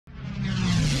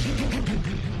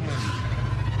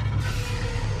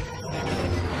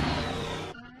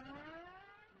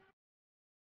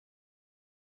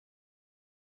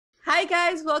Hi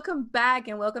guys, welcome back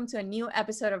and welcome to a new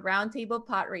episode of Roundtable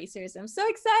Podracers. I'm so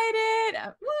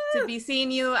excited to be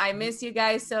seeing you. I miss you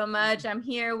guys so much. I'm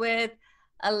here with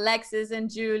Alexis and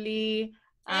Julie.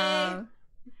 Hey.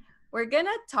 We're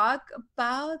gonna talk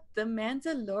about the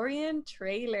Mandalorian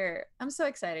trailer. I'm so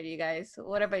excited, you guys.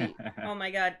 What about you? Oh my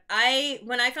god.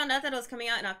 When I found out that it was coming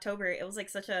out in October, it was like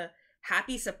such a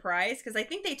happy surprise because I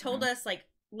think they told us like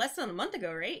less than a month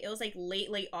ago, right? It was like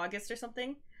late August or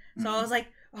something. So I was like,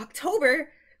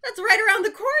 October? That's right around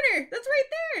the corner. That's right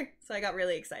there. So I got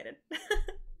really excited.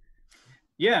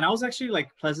 Yeah, and I was actually like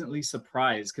pleasantly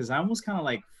surprised because I almost kind of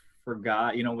like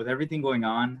forgot, with everything going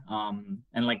on,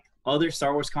 and like other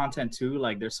Star Wars content too.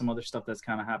 Like there's some other stuff that's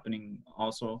kind of happening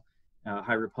also,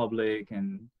 High Republic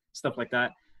and stuff like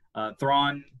that.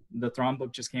 Thrawn, the Thrawn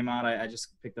book just came out. I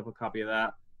just picked up a copy of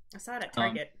that. I saw it at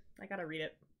Target. I gotta read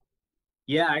it.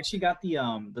 Yeah, I actually got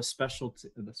the special.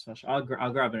 I'll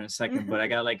grab it in a second, but I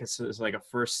got like it's like a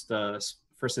first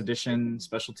edition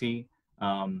specialty.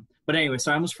 But anyway,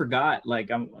 so I almost forgot.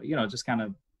 Like I'm, just kind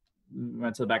of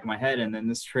went to the back of my head, and then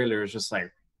this trailer is just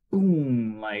like,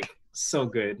 boom, like so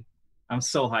good. I'm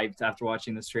so hyped after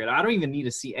watching this trailer. I don't even need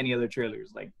to see any other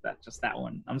trailers like that. Just that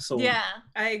one. I'm so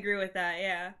I agree with that.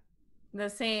 Yeah, the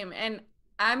same. And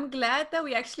I'm glad that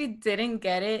we actually didn't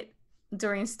get it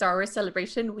during Star Wars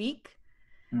Celebration Week.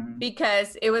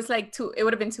 Because it was like it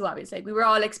would have been too obvious. Like we were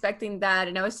all expecting that,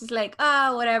 and I was just like,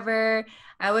 whatever.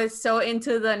 I was so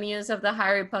into the news of the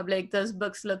High Republic. Those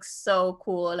books look so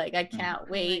cool. Like I can't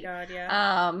wait. Oh my god,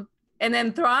 yeah. And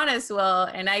then Thrawn as well.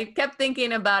 And I kept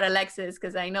thinking about Alexis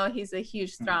because I know he's a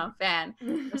huge Thrawn fan.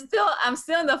 I'm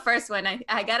still in the first one.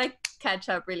 I gotta catch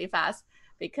up really fast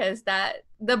because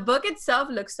the book itself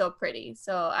looks so pretty.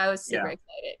 So I was super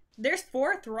excited. There's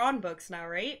 4 Thrawn books now,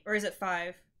 right? Or is it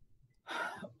 5?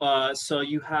 So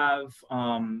you have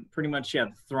pretty much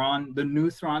the new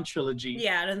Thrawn trilogy.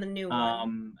 Yeah, and the new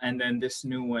one. And then this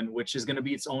new one, which is gonna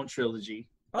be its own trilogy.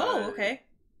 Oh, okay.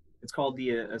 It's called the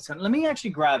Ascent. Let me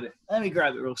actually grab it. Let me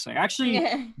grab it real quick.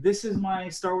 Actually, This is my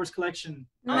Star Wars collection.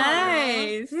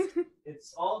 Nice.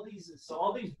 It's all these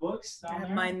books down I have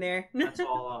there. mine there. That's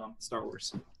all Star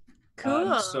Wars.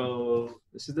 Cool. So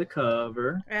this is the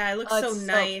cover. Yeah, it looks so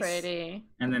nice. So pretty.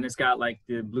 And then it's got like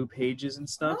the blue pages and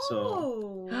stuff.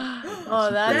 Oh,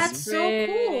 so that's so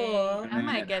cool. I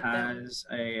might get them. It has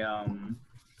a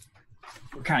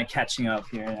we're kind of catching up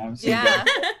here. Yeah.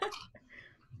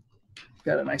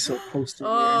 Got a nice little poster.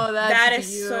 Oh, that is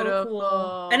beautiful. So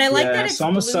cool. And I like that it's so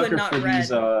I'm a blue sucker and not for red.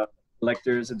 these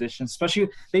collector's editions. Especially,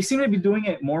 they seem to be doing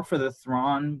it more for the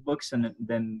Thrawn books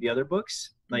than the other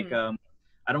books. Like,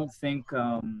 I don't think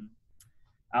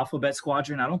Alphabet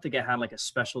Squadron, I don't think it had like a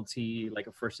specialty, like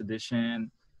a first edition.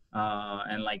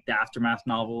 And like the Aftermath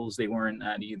novels, they weren't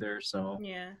at either. So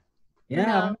yeah.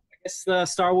 I guess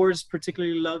Star Wars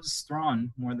particularly loves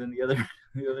Thrawn more than the other.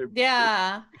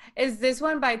 Yeah. Is this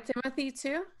one by Timothy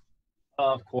too?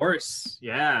 Of course.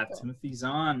 Yeah. Timothy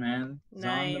Zahn, man. Nice.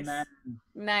 Zahn the man.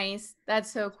 Nice. That's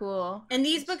so cool. And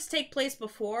these books take place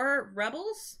before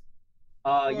Rebels?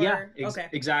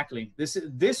 Exactly.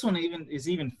 This one is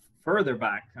even further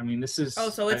back. I mean, this is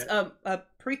so it's a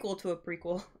prequel to a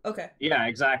prequel. Okay. Yeah,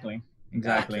 exactly.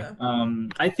 Gotcha.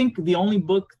 I think the only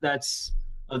book that's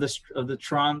of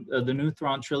the new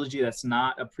Thrawn trilogy that's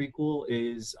not a prequel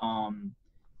is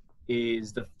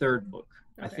the third book.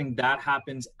 Okay. I think that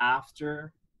happens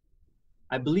after.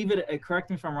 I believe it.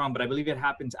 Correct me if I'm wrong, but I believe it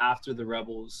happens after the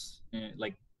Rebels,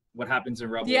 like what happens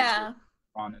in Rebels. Yeah.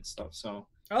 Thrawn and stuff. So.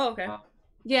 Oh, okay.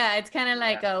 Yeah, it's kind of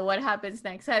like what happens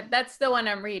next. That's the one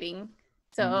I'm reading,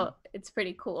 so it's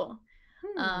pretty cool.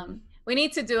 We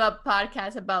need to do a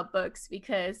podcast about books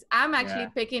because I'm actually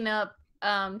picking up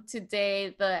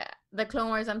today the Clone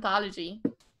Wars anthology.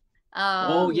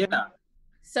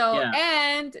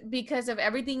 And because of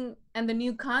everything and the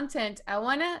new content, I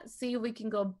want to see if we can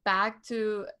go back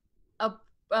to I'm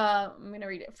gonna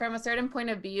read it From a Certain Point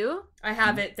of View. I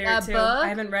have it there too. I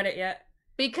haven't read it yet.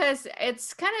 Because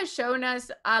it's kind of shown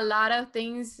us a lot of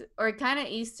things or kind of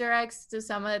Easter eggs to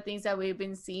some of the things that we've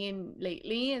been seeing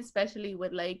lately, especially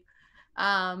with like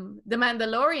the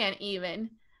Mandalorian even,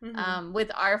 with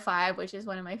R5, which is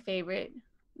one of my favorite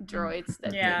droids.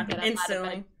 That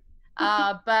instantly.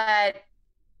 But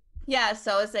yeah,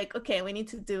 so it's like, okay, we need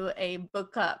to do a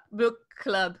book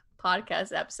club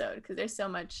podcast episode because there's so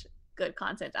much good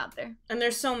content out there. And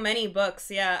there's so many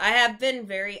books. Yeah, I have been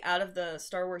very out of the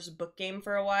Star Wars book game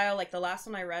for a while. Like the last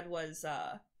one I read was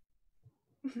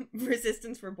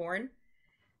Resistance Reborn,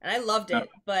 and I loved it.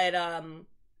 But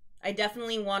I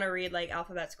definitely want to read like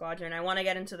Alphabet Squadron. I want to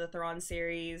get into the Thrawn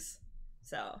series,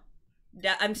 so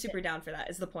I'm super down for that.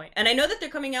 Is the point. And I know that they're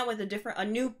coming out with a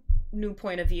new new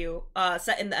point of view,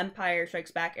 set in the Empire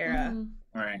Strikes Back era.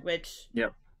 All right. Which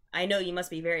yep. I know you must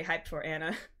be very hyped for,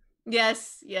 Anna.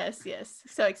 Yes.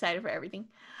 So excited for everything.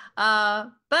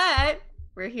 But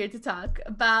we're here to talk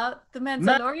about the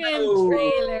Mandalorian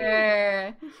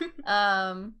trailer.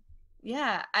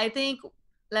 Yeah, I think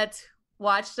let's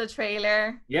watch the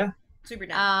trailer. Yeah. Super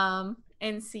down.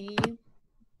 And see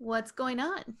what's going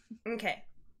on. Okay.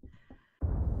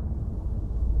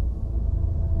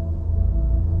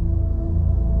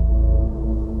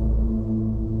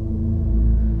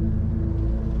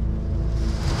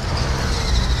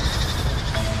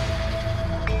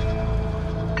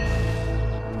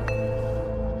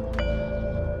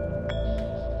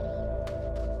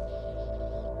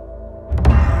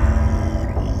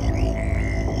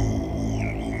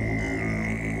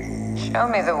 Show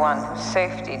me the one whose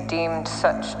safety deemed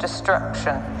such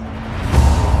destruction.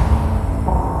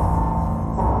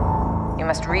 You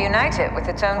must reunite it with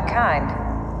its own kind.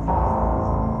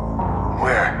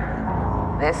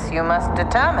 Where? This you must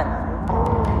determine.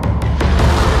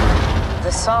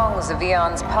 The songs of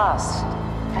eons past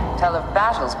tell of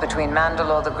battles between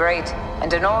Mandalore the Great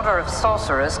and an order of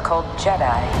sorcerers called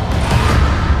Jedi.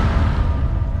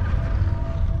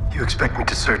 You expect me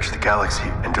to search the galaxy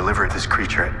and deliver this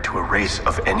creature to a race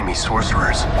of enemy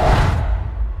sorcerers?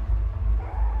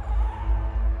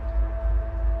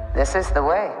 This is the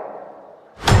way.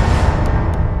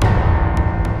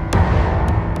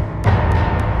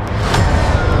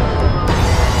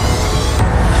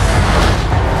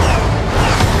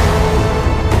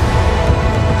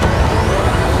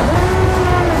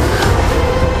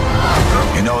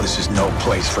 You know this is no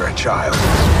place for a child.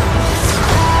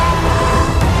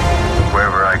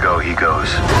 Wherever I go, he goes.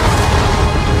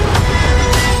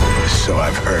 So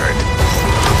I've heard.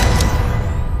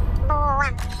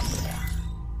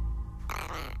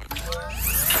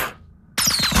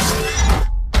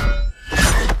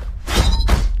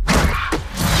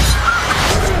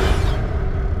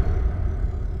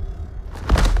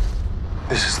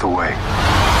 This is the way.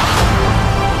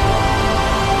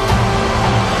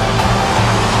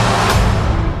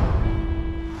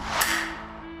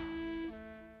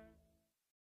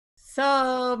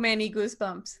 So many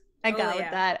goosebumps I got with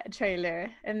yeah. that trailer,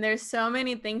 and there's so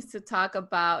many things to talk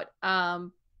about.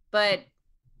 But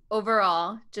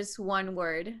overall, just one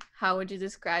word. How would you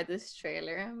describe this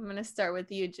trailer? I'm gonna start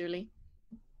with you, Julie.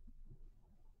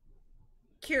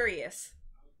 Curious.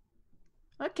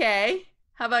 Okay.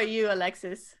 How about you,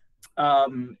 Alexis?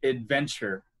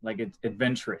 Adventure, like it's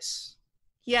adventurous.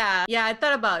 Yeah, I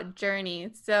thought about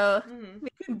journey. So we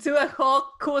could do a whole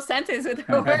cool sentence with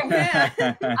the word.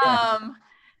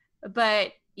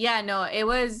 But yeah, no, it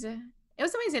was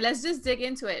amazing. Let's just dig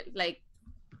into it, like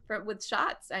with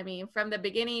shots. I mean, from the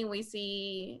beginning, we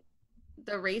see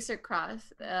the Razor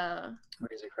Crest.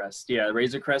 Razor Crest, yeah,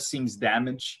 Razor Crest seems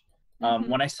damaged.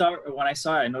 When I saw it,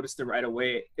 I noticed it right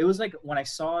away. It was like when I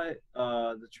saw it,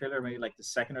 the trailer maybe like the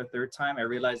second or third time, I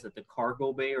realized that the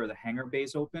cargo bay or the hangar bay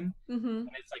is open, and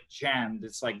it's like jammed.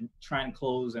 It's like trying to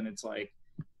close, and it's like,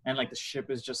 and like the ship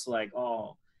is just like,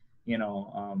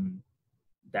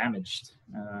 damaged.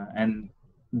 And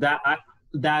that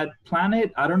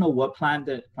planet, I don't know what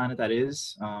planet that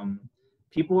is.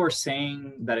 People are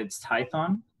saying that it's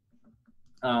Tython,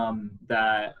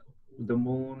 that the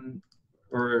moon,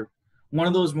 or one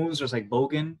of those moons is like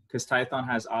Bogan, because Tython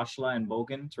has Ashla and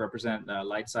Bogan to represent the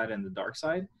light side and the dark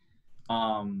side.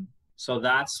 So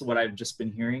that's what I've just been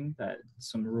hearing, that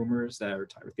some rumors that are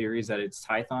theories that it's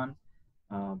Tython.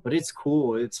 But it's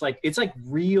cool. It's like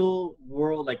real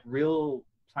world, like real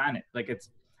planet. Like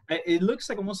it looks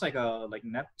like almost like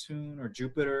Neptune or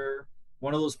Jupiter,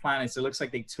 one of those planets. It looks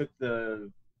like they took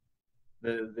the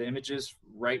images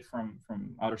right from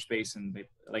outer space, and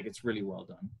it's really well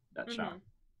done, that shot.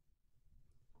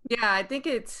 Yeah, I think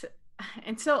it's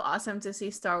so awesome to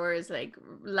see Star Wars like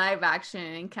live action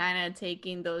and kind of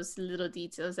taking those little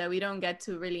details that we don't get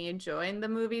to really enjoy in the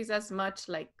movies as much,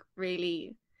 like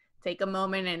really take a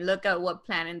moment and look at what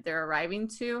planet they're arriving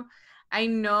to. I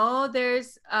know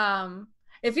there's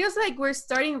it feels like we're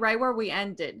starting right where we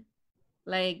ended,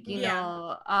 like you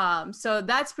know, so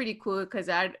that's pretty cool, because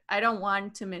I don't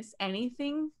want to miss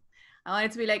anything. I want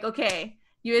it to be like, okay,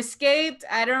 you escaped,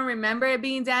 I don't remember it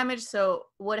being damaged, so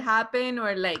what happened,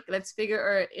 or like let's figure,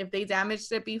 or if they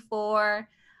damaged it before.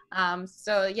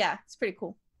 So yeah, it's pretty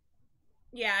cool.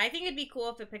 Yeah, I think it'd be cool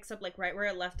if it picks up like right where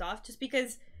it left off, just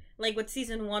because like with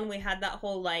season 1 we had that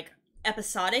whole like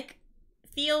episodic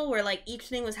feel where like each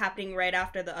thing was happening right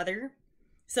after the other.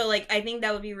 So like I think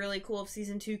that would be really cool if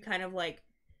season 2 kind of like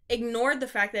ignored the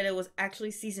fact that it was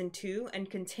actually season 2 and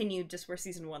continued just where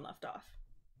season 1 left off.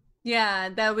 Yeah,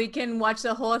 that we can watch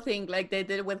the whole thing like they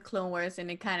did with Clone Wars,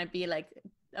 and it kind of be like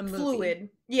a movie. Fluid.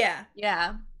 Yeah.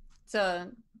 Yeah.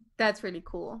 So that's really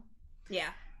cool. Yeah.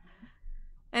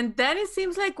 And then it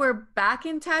seems like we're back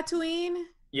in Tatooine.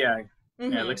 Yeah.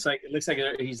 Mm-hmm. Yeah, it looks like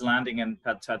he's landing in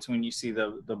Tatooine. You see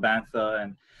the bantha,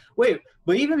 and wait,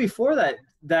 but even before that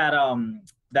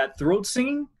throat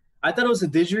singing, I thought it was a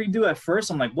didgeridoo at first.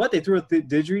 I'm like, what? They threw a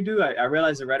didgeridoo? I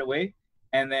realized it right away,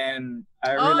 and then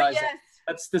I realized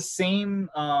that's the same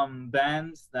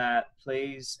band that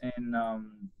plays in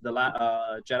the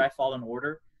Jedi Fallen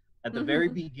Order. At the very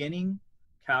beginning,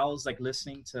 Cal's like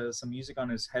listening to some music on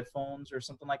his headphones or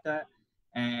something like that.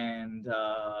 And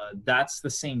that's the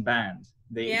same band.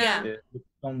 They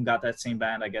got that same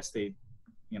band. I guess they,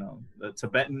 the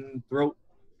Tibetan throat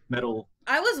metal.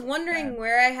 I was wondering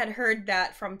where I had heard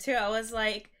that from too. I was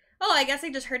like, oh, I guess I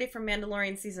just heard it from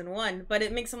Mandalorian season 1, but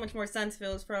it makes so much more sense if it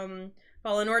was from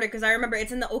Fallen Order, because I remember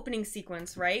it's in the opening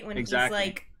sequence, right? When he's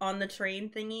like on the train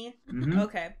thingy. Mm-hmm.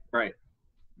 Okay. Right.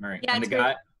 Yeah, and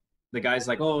the guy's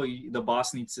like, oh, the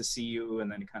boss needs to see you,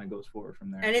 and then it kind of goes forward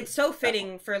from there. And it's so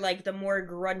fitting for like the more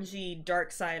grungy,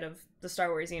 dark side of the Star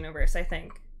Wars universe, I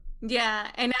think. Yeah,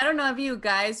 and I don't know if you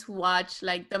guys watch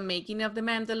like the making of The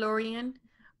Mandalorian,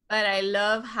 but I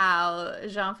love how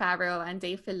Jon Favreau and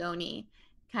Dave Filoni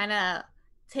kind of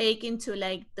take into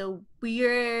like the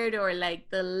weird or like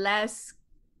the less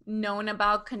known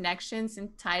about connections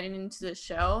and tied it into the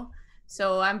show.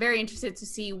 So I'm very interested to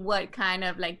see what kind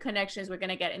of like connections we're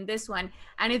gonna get in this one.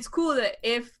 And it's cool that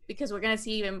because we're gonna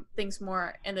see even things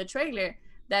more in the trailer,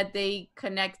 that they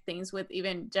connect things with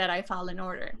even Jedi Fallen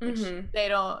Order, which they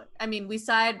don't. I mean, we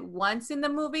saw it once in the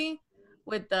movie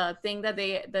with the thing that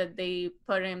they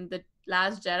put in The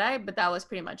Last Jedi, but that was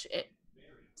pretty much it.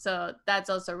 So that's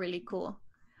also really cool.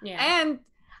 Yeah. And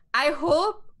I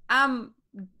hope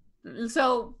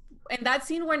so in that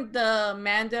scene when the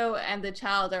Mando and the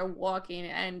child are walking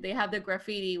and they have the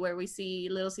graffiti where we see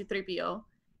little C-3PO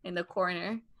in the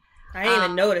corner. I didn't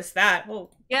even notice that. Whoa.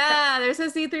 Yeah, there's a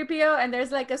C-3PO and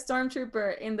there's like a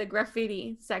stormtrooper in the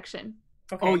graffiti section.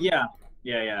 Okay. Oh yeah.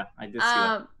 Yeah, I did see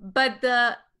that. But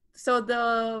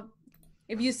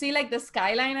if you see like the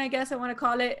skyline, I guess I want to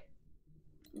call it,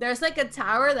 there's like a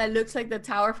tower that looks like the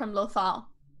tower from Lothal.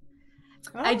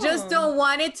 Oh. I just don't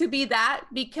want it to be that,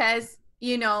 because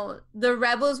the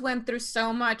rebels went through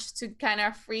so much to kind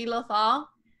of free Lothal.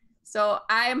 So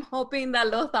I'm hoping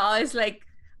that Lothal is like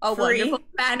a wonderful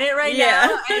planet right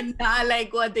now and not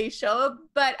like what they show.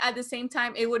 But at the same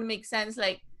time, it would make sense.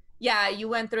 Like, yeah, you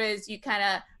went through it, you kind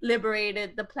of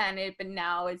liberated the planet, but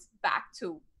now it's back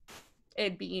to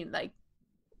it being like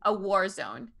a war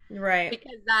zone. Right.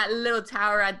 Because that little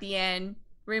tower at the end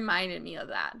reminded me of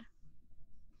that.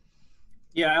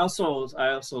 Yeah, I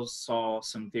also saw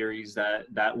some theories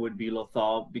that would be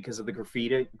Lothal because of the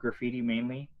graffiti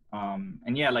mainly.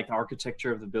 And yeah, like the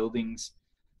architecture of the buildings,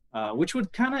 which would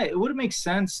make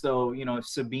sense though, if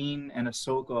Sabine and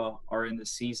Ahsoka are in the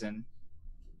season,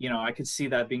 I could see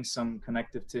that being some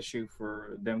connective tissue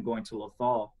for them going to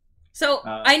Lothal. So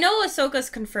I know Ahsoka's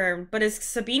confirmed, but is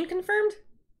Sabine confirmed?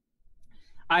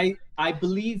 I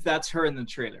believe that's her in the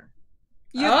trailer.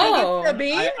 You think it's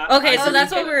Sabine? Okay, so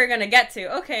that's what we were gonna get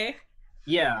to. Okay.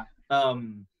 Yeah. I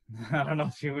don't know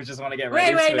if you just want to get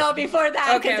ready. Wait, no, before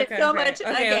that, because okay, it's so much.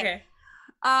 Okay.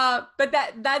 But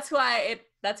that's why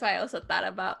I also thought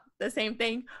about the same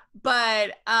thing.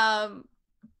 But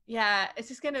yeah, it's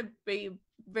just gonna be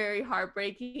very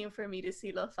heartbreaking for me to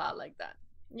see Lothal like that.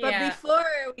 Yeah. But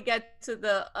before we get to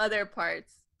the other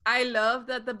parts, I love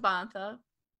that the Bantha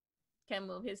can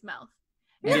move his mouth.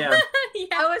 Yeah.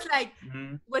 I was like,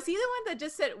 was he the one that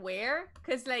just said where?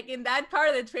 Because like in that part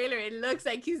of the trailer, it looks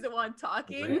like he's the one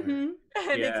talking. And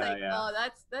it's like, oh,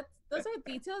 those are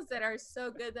details that are so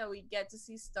good that we get to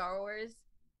see Star Wars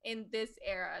in this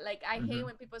era. Like I hate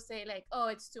when people say like, oh,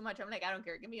 it's too much. I'm like, I don't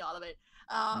care, give me all of it.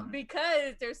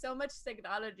 Because there's so much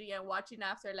technology, and watching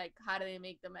after like how do they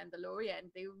make the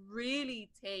Mandalorian, they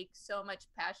really take so much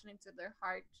passion into their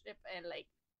hardship, and like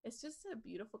it's just a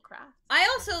beautiful craft. I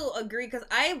also agree, because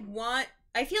I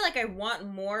feel like I want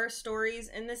more stories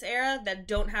in this era that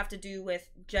don't have to do with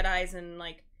Jedis and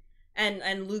like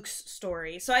and Luke's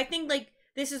story. So I think like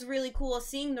this is really cool.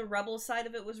 Seeing the Rebel side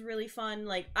of it was really fun.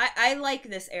 Like I like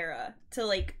this era to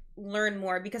like learn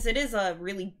more, because it is a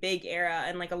really big era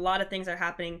and like a lot of things are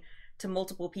happening to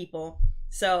multiple people.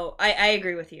 So I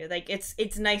agree with you. Like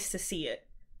it's nice to see it.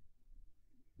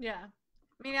 Yeah.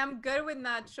 I mean, I'm good with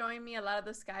not showing me a lot of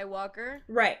the Skywalker.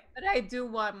 Right. But I do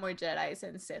want more Jedis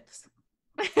and Siths.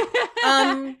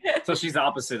 So she's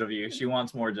opposite of you. She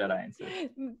wants more Jedi and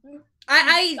Sith.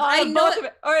 I know both of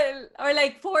it. Or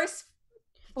like Force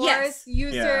Force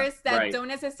users that right. don't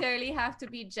necessarily have to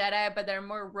be Jedi, but they're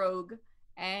more rogue.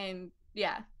 And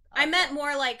yeah. I meant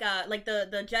more like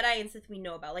the Jedi and Sith we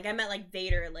know about. Like I meant like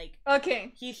Vader. Like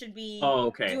okay, he should be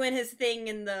doing his thing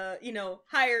in the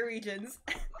higher regions.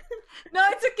 No,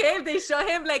 it's okay if they show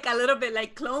him like a little bit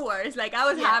like Clone Wars. Like I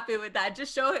was happy with that.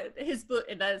 Just show his boot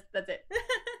and that's it.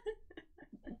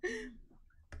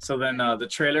 So then the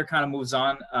trailer kind of moves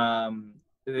on.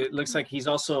 It looks like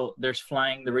there's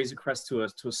flying the Razor Crest to a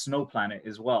snow planet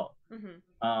as well.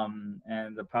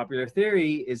 And the popular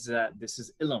theory is that this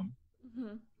is Ilum.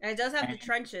 And it does have the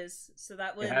trenches, so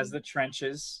that would... It has the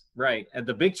trenches, right, and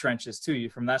the big trenches too.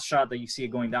 From that shot that you see it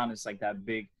going down, it's like that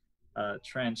big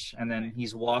trench, and then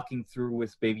he's walking through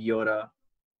with Baby Yoda,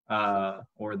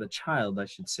 or the child, I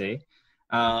should say,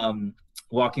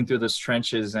 walking through those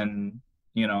trenches, and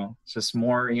just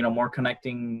more, more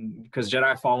connecting, because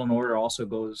Jedi Fallen Order also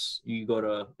you go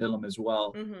to Ilum as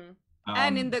well.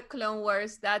 And in the Clone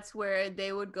Wars, that's where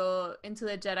they would go into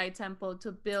the Jedi Temple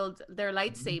to build their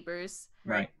lightsabers.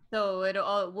 Right. So it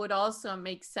would also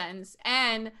make sense.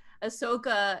 And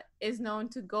Ahsoka is known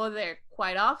to go there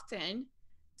quite often.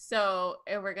 So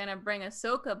if we're gonna bring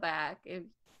Ahsoka back,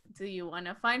 do you want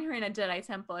to find her in a Jedi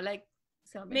Temple? Like,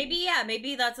 so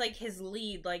maybe that's like his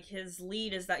lead. Like his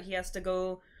lead is that he has to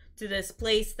go to this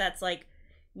place that's like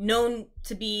known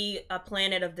to be a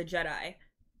planet of the Jedi.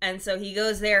 And so he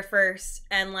goes there first,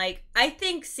 and like I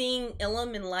think seeing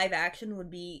Ilum in live action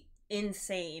would be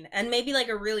insane, and maybe like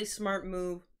a really smart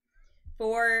move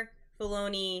for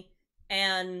Filoni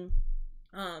and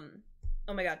oh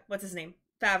my god, what's his name,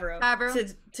 Favreau.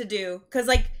 To do, because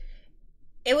like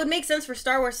it would make sense for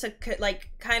Star Wars to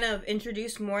like kind of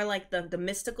introduce more like the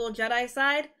mystical Jedi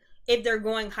side if they're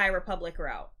going High Republic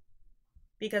route,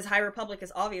 because High Republic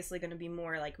is obviously going to be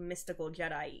more like mystical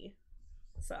Jedi-y.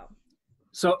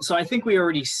 So I think we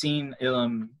already seen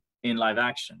Ilum in live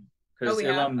action, because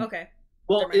Ilum. Okay.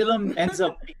 Well, Ilum ends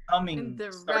up becoming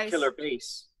Starkiller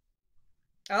Base.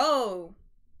 Oh.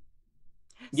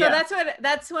 So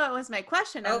that's what was my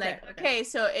question. I'm like, okay,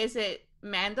 so is it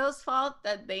Mando's fault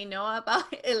that they know about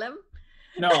Ilum?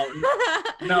 No,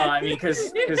 I mean,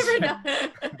 because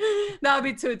that would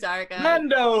be too dark.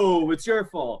 Mando, it's your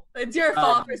fault. It's your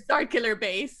fault for Starkiller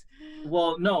Base.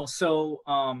 Well, no, so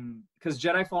because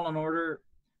Jedi Fallen Order,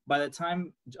 by the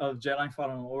time of Jedi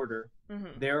Fallen Order,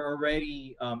 they're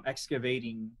already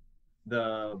excavating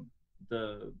the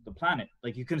planet.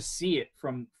 Like you can see it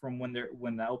from when the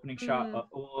opening shot,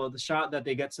 the shot that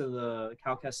they get to the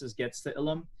Cal Kestis gets to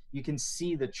Ilum, you can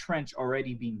see the trench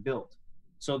already being built.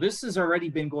 So this has already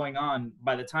been going on.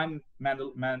 By the time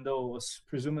Mando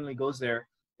presumably goes there,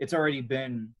 it's already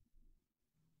been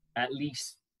at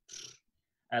least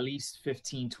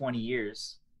 15, 20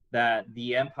 years that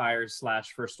the Empire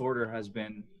 / First Order has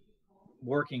been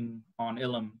working on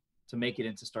Ilum to make it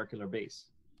into Starkiller Base.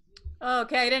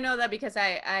 Okay, I didn't know that because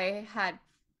I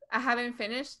haven't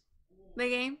finished the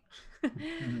game.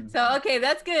 So okay,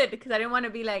 that's good, because I didn't want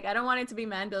to be like, I don't want it to be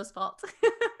Mando's fault.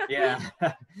 Yeah.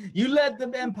 You led the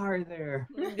Empire there.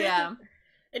 Yeah.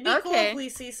 It'd be cool if we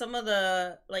see some of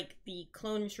the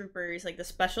clone troopers, like the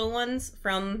special ones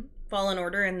from Fallen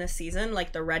Order in this season,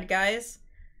 like the red guys.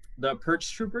 The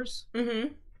Perch Troopers?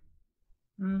 I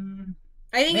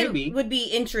think it would be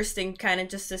interesting kind of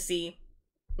just to see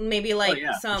maybe like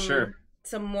some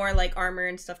more like armor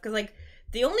and stuff, because like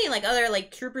the only like other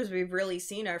like troopers we've really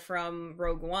seen are from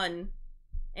Rogue One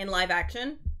in live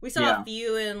action. We saw a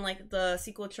few in like the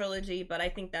sequel trilogy, but I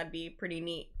think that'd be pretty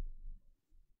neat.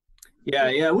 Yeah,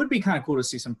 it would be kind of cool to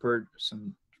see some Perch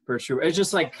Troopers. It's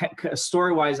just like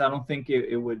story wise, I don't think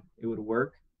it would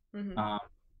work,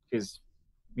 because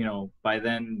by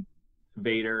then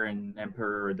Vader and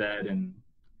Emperor are dead, and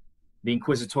the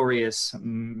Inquisitorius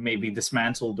may be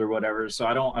dismantled or whatever. So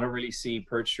I don't really see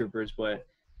Perch Troopers, but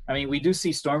I mean we do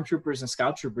see Stormtroopers and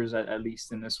Scout Troopers at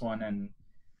least in this one, and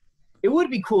it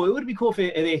would be cool. It would be cool if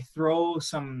they throw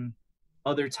some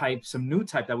other type, some new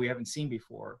type that we haven't seen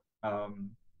before. That'd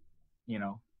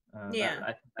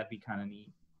be kind of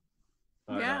neat.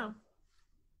 But,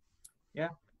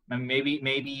 and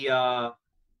maybe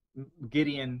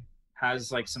Gideon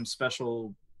has like some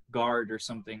special guard or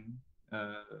something.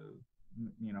 Who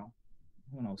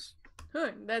knows?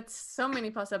 That's so many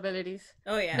possibilities.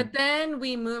 Oh yeah. But then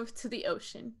we moved to the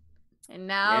ocean, and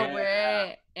now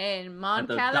we're in Mon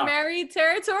Calamari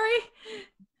territory.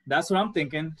 That's what I'm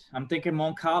thinking. I'm thinking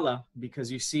Mon Cala,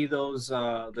 because you see those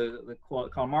the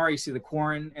calamari. You see the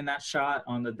Quarren in that shot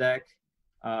on the deck,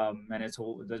 and it's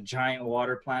the giant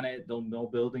water planet. No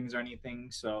buildings or anything.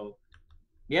 So,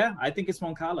 yeah, I think it's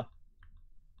Mon Cala.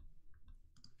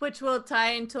 which will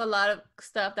tie into a lot of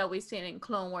stuff that we've seen in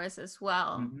Clone Wars as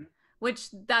well.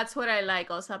 Which that's what I like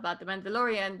also about the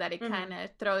Mandalorian, that it kind of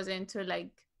throws into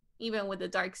like, even with the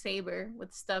dark saber,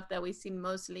 with stuff that we see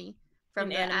mostly from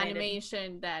the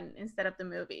animation than instead of the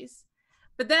movies.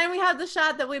 But then we have the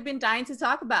shot that we've been dying to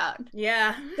talk about.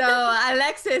 Yeah. So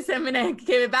Alexis, I'm gonna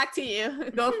give it back to you.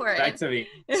 Go for it. Back to me.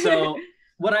 So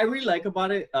what I really like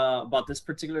about it, about this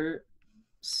particular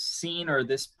scene or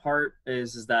this part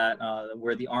is that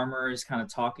where the armor is kind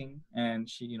of talking, and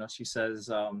she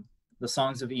says the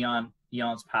songs of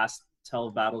eons past tell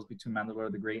of battles between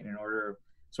Mandalore the Great and an order of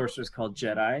sorcerers called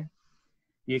Jedi.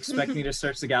 You expect me to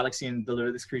search the galaxy and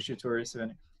deliver this creature to a race of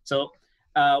enemy. So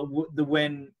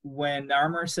when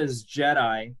armor says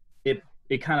Jedi,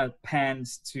 it kind of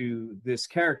pans to this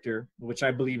character, which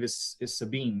I believe is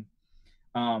Sabine.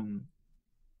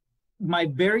 My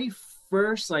very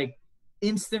first like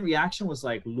instant reaction was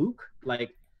like Luke,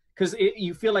 like, because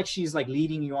you feel like she's like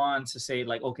leading you on to say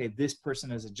like, okay, this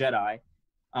person is a Jedi,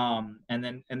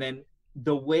 and then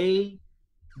the way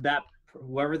that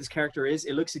whoever this character is,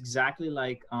 it looks exactly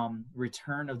like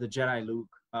Return of the Jedi Luke,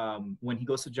 when he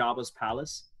goes to Jabba's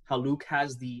palace, how Luke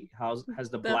has the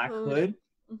black hood.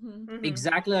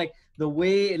 Exactly like the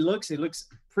way it looks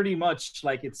pretty much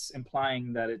like it's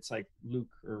implying that it's like Luke,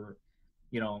 or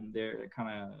they're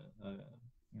kind of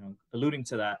alluding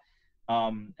to that.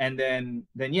 And then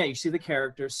yeah, you see the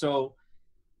character. So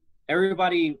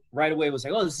everybody right away was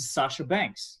like, oh, this is Sasha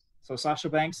Banks. So Sasha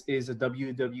Banks is a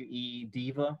WWE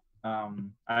diva.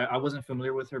 I wasn't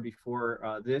familiar with her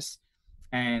before this,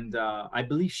 and I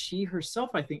believe she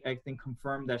herself, I think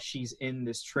confirmed that she's in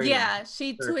this trailer. Yeah,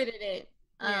 she tweeted it.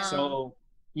 So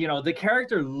the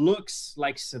character looks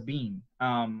like Sabine.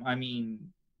 I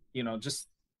mean, you can't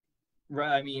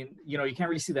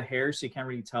really see the hair, so you can't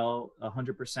really tell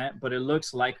 100%, but it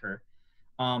looks like her.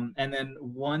 And then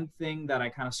one thing that I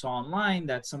kind of saw online,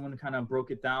 that someone kind of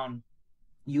broke it down,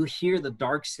 you hear the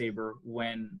dark saber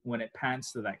when it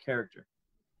pans to that character.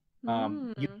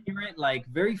 You hear it like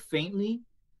very faintly,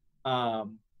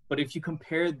 but if you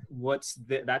compare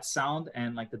that sound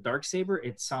and like the dark saber,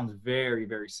 it sounds very,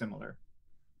 very similar.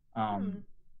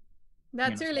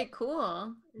 That's really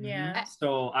cool. Yeah.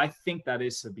 So I think that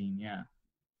is Sabine.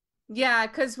 Yeah,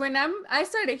 because when I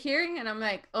started hearing it, I'm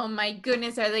like, oh my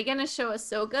goodness, are they gonna show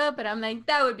Ahsoka? But I'm like,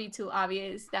 that would be too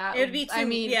obvious. It would be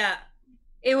too.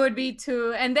 It would be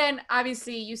too. And then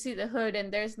obviously you see the hood,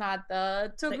 and there's not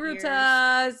the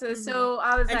Togrutas. So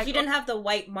I was like, she didn't have the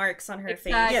white marks on her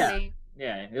face.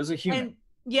 Yeah, it was a human.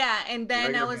 And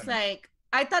then I was like,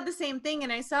 I thought the same thing,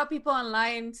 and I saw people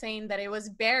online saying that it was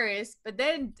Barris, but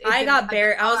then I got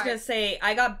Barris. I was gonna say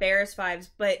I got Barris vibes,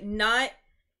 but not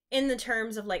in the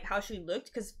terms of like how she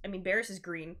looked, because I mean Barris is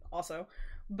green also,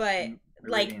 but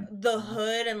like the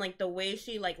hood and like the way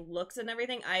she like looks and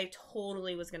everything, I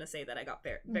totally was gonna say that I got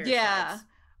Barris vibes.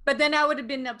 But then I would have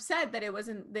been upset that it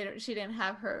wasn't she didn't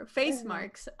have her face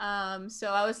marks.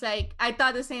 So I was like, I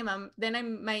thought the same. Then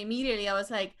immediately I was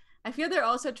like, I feel they're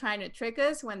also trying to trick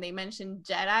us when they mention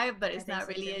Jedi, but it's not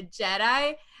really a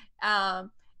Jedi.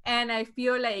 And I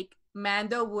feel like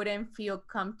Mando wouldn't feel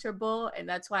comfortable, and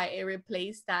that's why it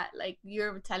replaced that. Like,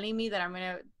 you're telling me that I'm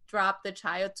gonna drop the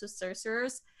child to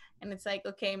sorcerers, and it's like,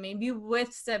 okay, maybe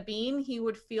with Sabine he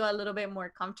would feel a little bit more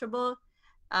comfortable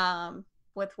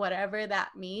with whatever that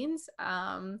means.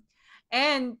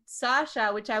 And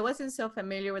Sasha, which I wasn't so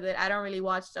familiar with it, I don't really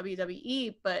watch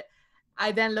WWE, but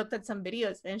I then looked at some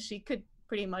videos and she could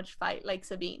pretty much fight like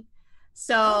Sabine.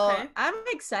 So I'm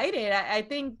excited. I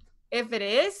think if it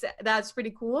is, that's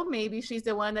pretty cool. Maybe she's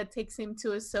the one that takes him to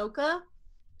Ahsoka.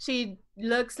 She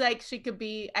looks like she could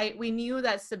be. We knew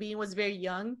that Sabine was very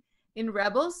young in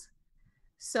Rebels.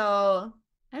 So,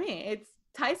 I mean, it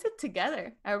ties it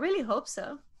together. I really hope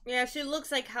so. Yeah, she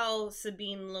looks like how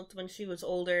Sabine looked when she was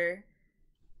older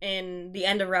in the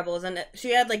end of Rebels, and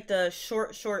she had like the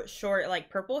short like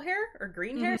purple hair or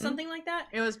green hair, something like that.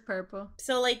 It was purple.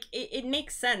 So like it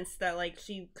makes sense that like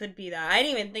she could be that. I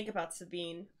didn't even think about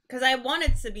Sabine because I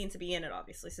wanted Sabine to be in it.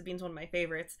 Obviously, Sabine's one of my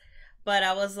favorites, but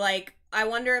I was like, I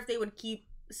wonder if they would keep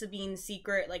Sabine's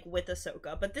secret like with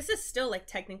Ahsoka. But this is still like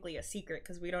technically a secret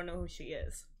because we don't know who she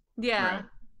is. Yeah. Right.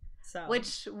 So,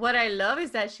 which what I love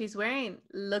is that she's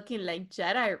looking like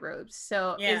Jedi robes.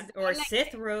 So or like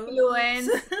Sith robes.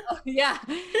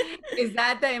 Is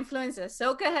that the influence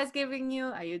Ahsoka has given you?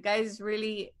 Are you guys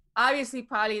really obviously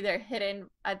probably they're hidden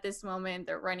at this moment,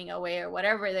 they're running away or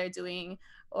whatever they're doing,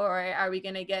 or are we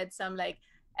gonna get some like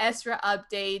Ezra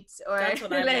updates or that's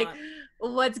what I like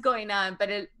want. what's going on? But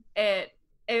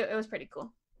it was pretty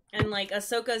cool. And like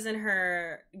Ahsoka's in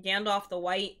her Gandalf the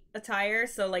White attire,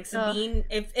 so like Sabine,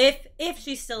 if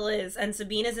she still is, and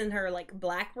Sabine is in her like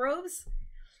black robes,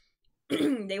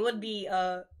 they would be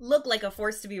look like a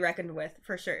force to be reckoned with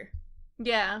for sure.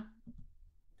 Yeah,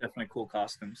 definitely cool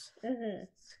costumes.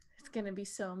 It's gonna be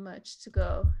so much to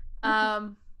go.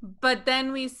 But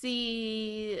then we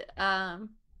see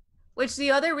which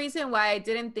the other reason why I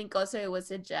didn't think also it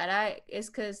was a Jedi is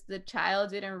because the child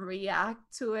didn't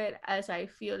react to it as I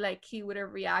feel like he would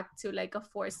have reacted to like a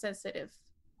force sensitive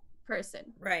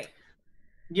person. Right.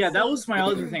 Yeah, that was my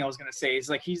other thing I was gonna say. It's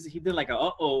like he did like a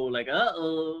like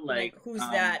who's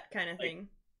that kind of thing. Like,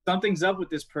 something's up with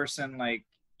this person, like,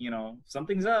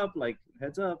 something's up, like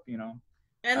heads up,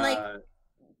 And like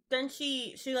then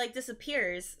she like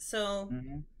disappears, so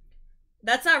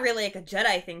that's not really like a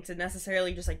Jedi thing to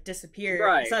necessarily just like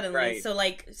disappear suddenly. Right. So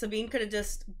like Sabine could have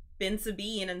just been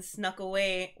Sabine and snuck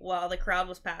away while the crowd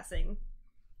was passing,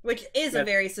 which is a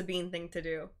very Sabine thing to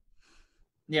do.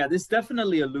 Yeah, this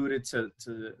definitely alluded to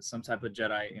some type of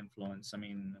Jedi influence. I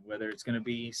mean, whether it's going to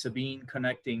be Sabine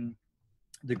connecting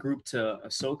the group to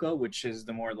Ahsoka, which is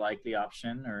the more likely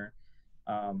option, or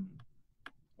I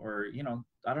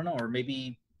don't know, or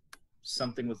maybe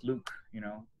something with Luke,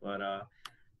 but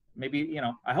maybe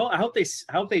I hope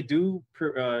they do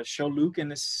show Luke in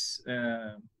this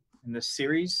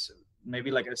series, maybe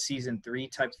like a season 3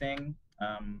 type thing.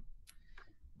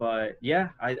 But yeah,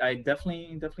 I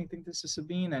definitely think this is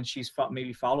Sabine, and she's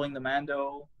maybe following the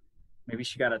Mando. Maybe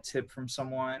she got a tip from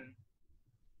someone,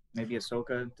 maybe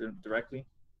Ahsoka directly.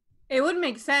 It would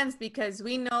make sense because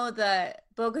we know that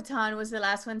Bo-Katan was the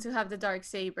last one to have the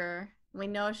Darksaber. We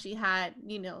know she had,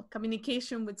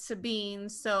 communication with Sabine.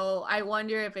 So I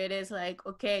wonder if it is like,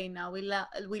 okay, now we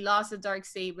lost the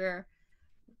Darksaber.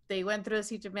 They went through the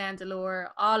Siege of Mandalore,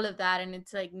 all of that. And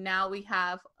it's like, now we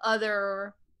have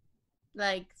other,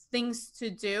 like, things to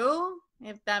do,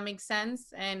 if that makes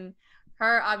sense. And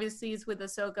her obviously is with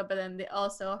Ahsoka, but then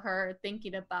also her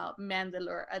thinking about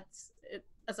Mandalore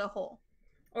as a whole.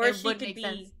 Or she could be,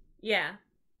 sense. Yeah.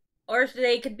 Or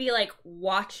they could be, like,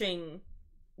 watching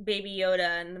Baby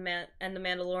Yoda and the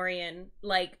Mandalorian,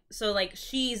 like, so like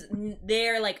she's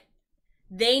there, like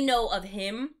they know of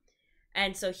him,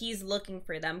 and so he's looking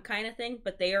for them kind of thing,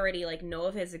 but they already like know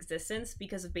of his existence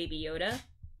because of Baby Yoda.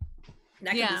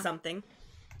 That could be something.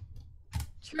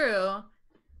 True.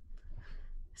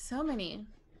 So many.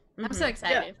 I'm so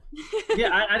excited.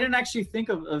 Yeah, I didn't actually think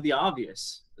of the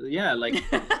obvious. Yeah, like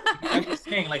I'm just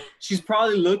saying, like she's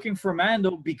probably looking for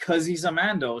Mando because he's a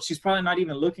Mando. She's probably not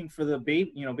even looking for the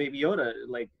Baby Yoda.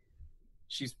 Like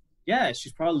she's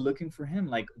probably looking for him.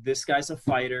 Like this guy's a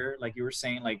fighter, like you were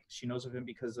saying. Like she knows of him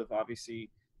because of obviously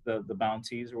the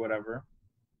bounties or whatever.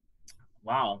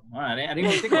 Wow, I didn't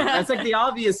even think about that. That's like the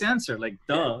obvious answer. Like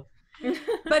duh.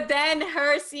 But then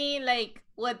her seeing like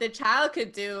what the child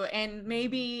could do, and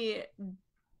maybe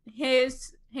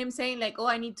him saying like, oh,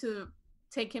 I need to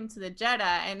take him to the Jedi,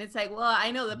 and it's like, well,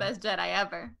 I know the best Jedi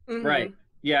ever. Right.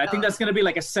 Yeah, I think that's gonna be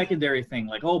like a secondary thing.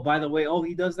 Like, oh, by the way,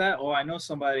 he does that. Oh, I know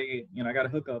somebody. I got a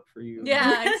hookup for you.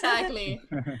 Yeah, exactly.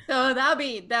 So that'll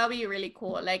be really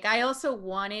cool. Like, I also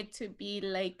want it to be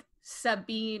like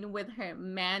Sabine with her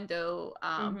Mando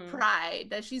pride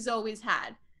that she's always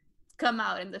had come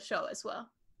out in the show as well.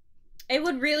 It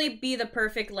would really be the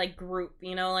perfect like group,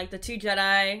 like the 2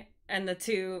 Jedi and the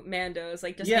 2 Mandos,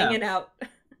 like just hanging out.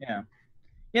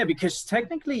 Yeah, because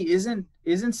technically isn't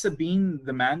Sabine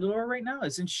the Mandalore right now?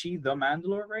 Isn't she the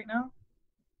Mandalore right now?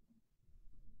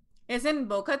 Isn't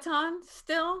Bo-Katan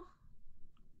still?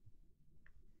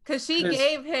 Because she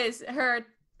gave her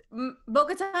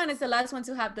Bo-Katan is the last one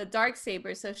to have the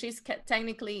Darksaber, so she's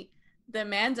technically the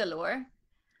Mandalore.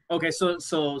 Okay, so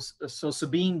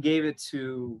Sabine gave it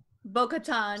to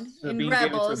Bo-Katan in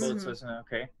Rebels.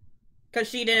 Okay. Because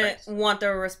she didn't want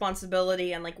the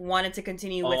responsibility and like wanted to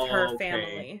continue with her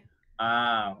family.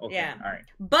 Okay. Yeah. All right.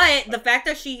 But the fact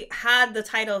that she had the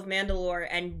title of Mandalore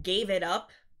and gave it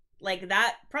up, like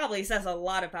that probably says a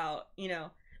lot about,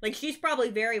 like she's probably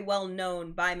very well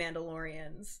known by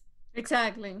Mandalorians.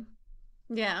 Exactly.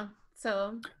 Yeah.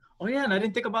 So. Oh yeah, and I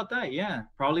didn't think about that. Yeah,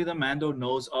 probably the Mando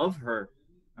knows of her.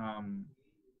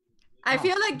 I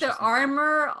feel like the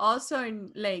armor also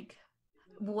like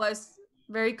was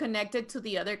very connected to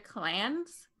the other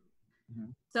clans.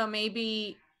 So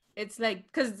maybe it's like,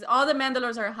 because all the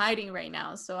Mandalores are hiding right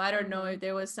now, so I don't know if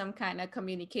there was some kind of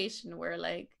communication where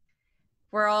like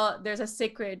there's a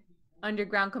secret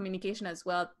underground communication as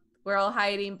well. We're all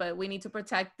hiding, but we need to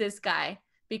protect this guy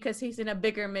because he's in a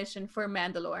bigger mission for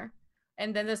Mandalore.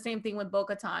 And then the same thing with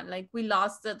Bo-Katan, like we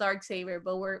lost the Darksaber,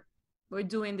 but we're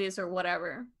doing this or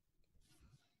whatever.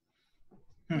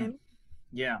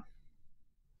 Yeah.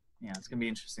 Yeah, it's gonna be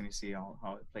interesting to see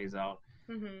how it plays out.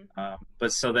 Mm-hmm.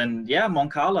 But so then, yeah, Mon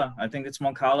Cala. I think it's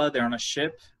Mon Cala. They're on a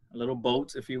ship, a little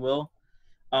boat, if you will.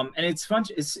 And it's fun.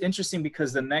 It's interesting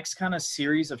because the next kind of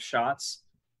series of shots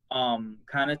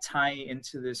kind of tie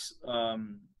into this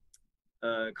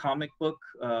comic book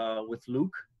with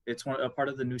Luke. It's a part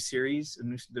of the new series,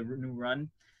 the new run.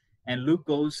 And Luke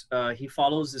goes, he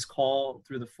follows this call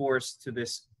through the Force to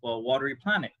this watery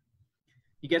planet.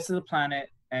 He gets to the planet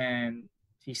and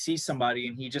he sees somebody,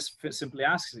 and he just simply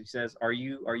asks, he says, are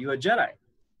you a Jedi?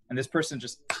 And this person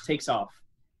just takes off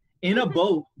in a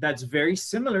boat that's very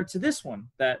similar to this one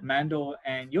that Mando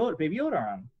and Baby Yoda are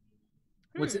on.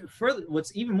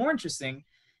 What's even more interesting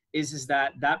is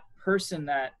that person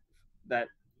that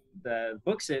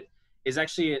books it is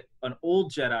actually an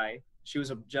old Jedi. She was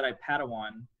a Jedi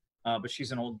Padawan, but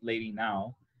she's an old lady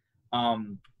now.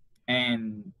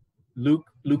 And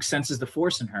Luke senses the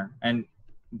Force in her, and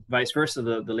vice versa.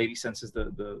 The lady senses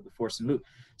the Force in Luke.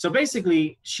 So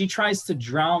basically, she tries to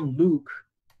drown Luke,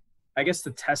 I guess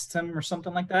to test him or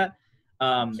something like that.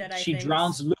 She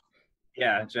drowns Luke.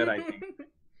 Yeah, Jedi thing.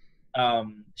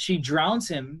 She drowns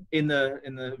him in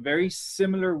the very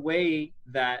similar way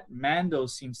that Mando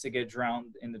seems to get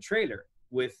drowned in the trailer,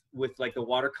 with like the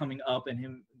water coming up and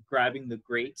him grabbing the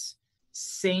grates.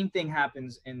 Same thing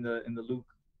happens in the Luke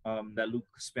that Luke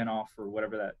spinoff or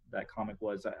whatever that comic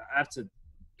was. I have to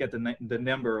get the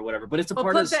number or whatever, but it's we'll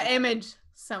part put of the image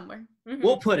somewhere. Mm-hmm.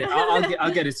 We'll put it.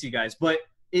 I'll get it to you guys, but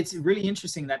it's really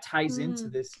interesting that ties into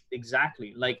this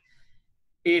exactly. Like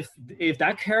if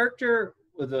that character,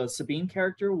 the Sabine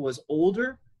character, was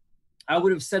older, I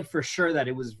would have said for sure that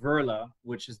it was Verla,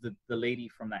 which is the lady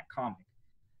from that comic.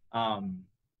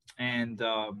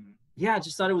 Yeah, I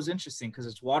just thought it was interesting because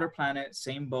it's water planet,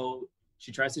 same boat.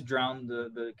 She tries to drown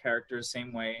the characters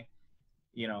same way,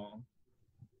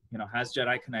 has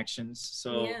Jedi connections.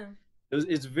 So yeah.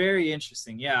 It's very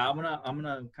interesting. Yeah, I'm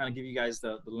gonna kind of give you guys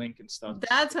the link and stuff.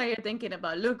 That's why you're thinking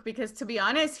about Luke, because to be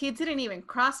honest, he didn't even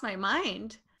cross my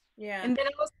mind. Yeah. And then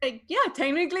I was like, yeah,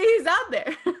 technically he's out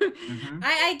there. Mm-hmm.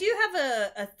 I do have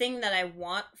a thing that I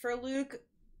want for Luke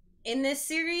in this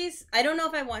series. I don't know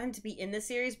if I want him to be in this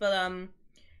series, but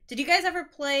did you guys ever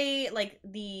play like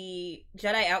the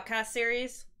Jedi Outcast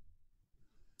series?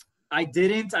 I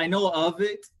didn't. I know of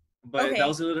it, but Okay. that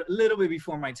was a little bit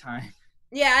before my time.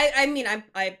 Yeah, I mean,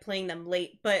 I'm playing them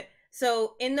late, but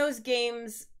so in those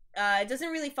games, it doesn't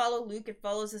really follow Luke. It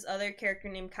follows this other character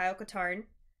named Kyle Katarn,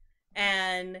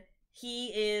 and he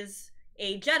is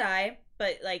a Jedi,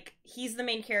 but like he's the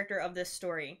main character of this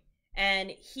story,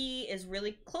 and he is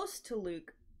really close to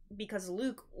Luke because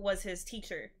Luke was his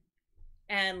teacher,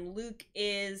 and Luke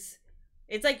is.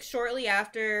 It's like shortly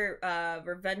after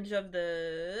Return of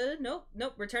the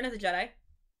Jedi.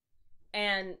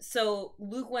 And so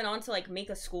Luke went on to like make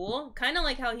a school, kind of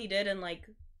like how he did in like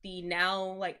the now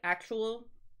like actual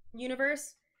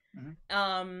universe.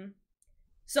 Mm-hmm.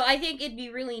 So I think it'd be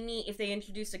really neat if they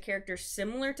introduced a character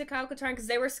similar to Kyle Katarn, because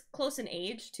they were close in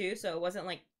age too, so it wasn't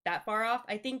like that far off.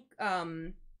 I think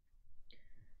Kanan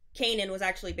was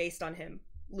actually based on him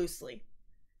loosely.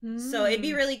 So it'd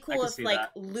be really cool if like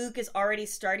Luke is already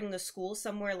starting the school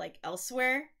somewhere like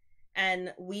elsewhere,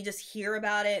 and we just hear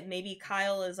about it. Maybe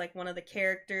Kyle is like one of the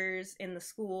characters in the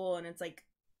school, and it's like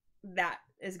that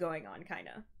is going on kind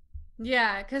of.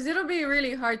 Yeah, because it'll be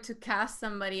really hard to cast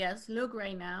somebody as Luke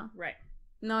right now. Right.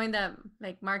 Knowing that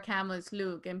like Mark Hamill is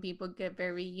Luke and people get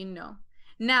very,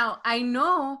 Now, I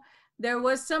know there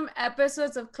was some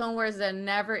episodes of Clone Wars that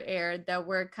never aired that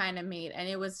were kind of made, and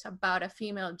it was about a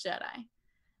female Jedi.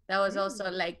 That was also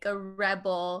like a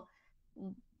rebel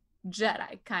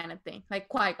Jedi kind of thing, like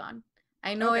Qui-Gon.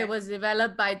 I know it was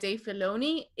developed by Dave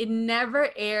Filoni. It never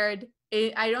aired.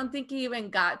 I don't think it even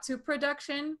got to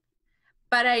production,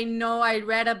 but I know I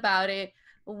read about it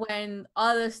when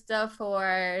all the stuff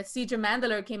for Siege of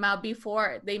Mandalore came out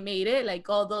before they made it, like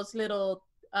all those little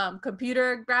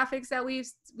computer graphics that we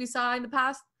saw in the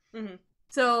past. Mm-hmm.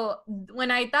 So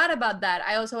when I thought about that,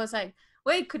 I also was like,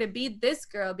 wait, could it be this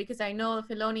girl? Because I know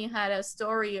Filoni had a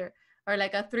story or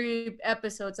like a 3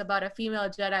 episodes about a female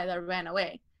Jedi that ran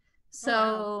away.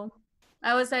 So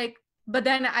I was like, but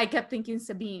then I kept thinking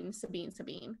Sabine.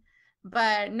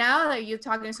 But now that you're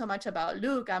talking so much about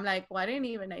Luke, I'm like, why didn't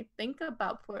even I think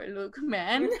about poor Luke,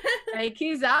 man? Like,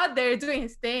 he's out there doing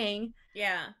his thing.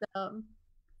 Yeah. So,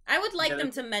 I would like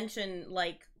them to mention,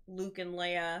 like, Luke and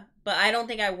Leia, but I don't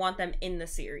think I want them in the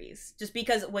series. Just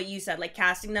because what you said, like,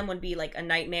 casting them would be, like, a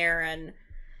nightmare, and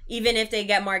even if they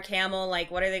get Mark Hamill,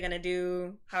 like, what are they gonna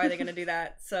do? How are they gonna do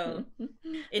that? So,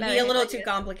 it'd be a little too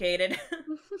complicated.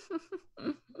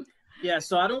 Yeah,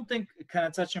 so I don't think, kind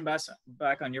of touching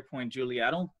back on your point, Julie, I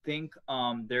don't think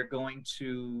they're going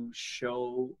to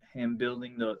show him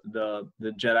building the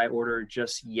Jedi Order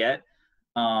just yet.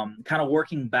 Kind of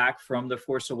working back from The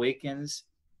Force Awakens,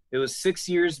 it was 6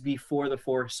 years before The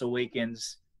Force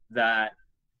Awakens that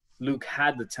Luke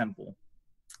had the temple.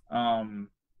 Sorry,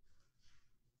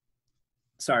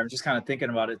 I'm just kind of thinking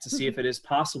about it to see if it is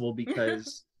possible,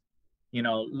 because you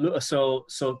know, so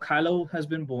Kylo has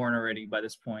been born already by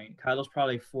this point. Kylo's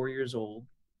probably 4 years old,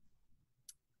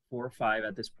 4 or 5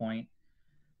 at this point.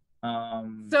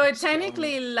 So it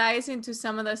technically lies into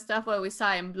some of the stuff what we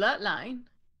saw in Bloodline.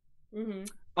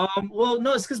 Well,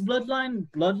 no, it's because Bloodline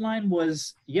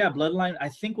I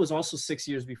think was also 6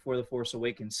 years before The Force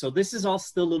Awakens. So this is all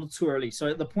still a little too early.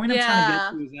 So the point I'm trying to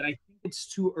get to is that I think it's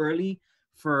too early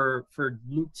for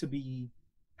Luke to be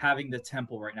having the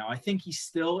temple right now. I think he's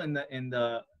still in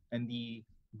the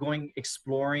going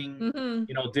exploring,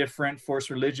 you know, different Force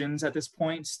religions at this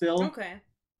point still. Okay.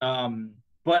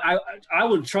 But I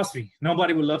would, trust me,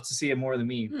 nobody would love to see it more than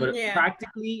me. But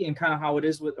practically and kind of how it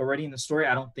is with already in the story,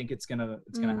 I don't think it's gonna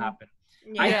happen.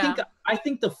 Yeah. I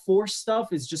think the Force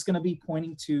stuff is just gonna be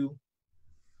pointing to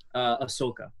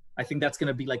Ahsoka. I think that's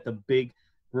gonna be like the big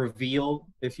reveal,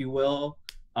 if you will,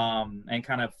 and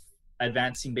kind of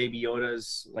advancing Baby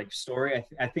Yoda's like story.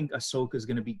 I think Ahsoka is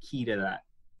gonna be key to that.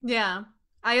 Yeah,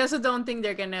 I also don't think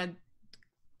they're gonna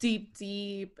deep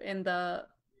in the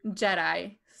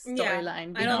Jedi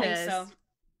storyline. I don't think so.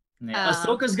 Yeah.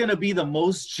 Ahsoka's gonna be the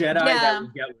most Jedi that we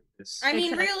get with this. I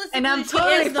mean, realistically, and I'm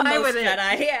totally fine with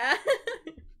Jedi.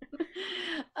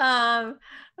 Yeah.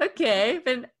 Okay,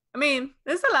 but I mean,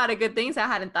 there's a lot of good things I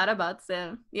hadn't thought about.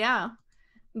 So yeah.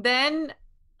 Then,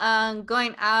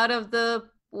 going out of the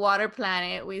water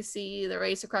planet, we see the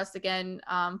race across again,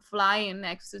 flying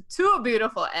next to 2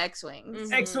 beautiful X-wings.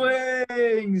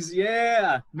 X-wings,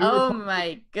 yeah.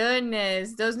 My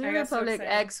goodness, those New Republic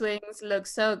X-wings look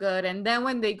so good. And then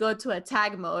when they go to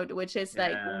attack mode, which is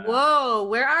like, whoa,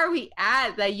 where are we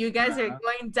at? That you guys are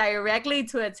going directly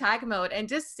to attack mode, and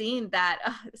just seeing that,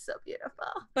 it's so beautiful.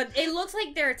 But it looks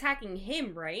like they're attacking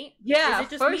him, right? Yeah, is it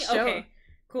just for me? sure. Okay.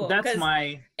 Cool. That's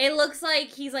my. It looks like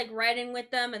he's like riding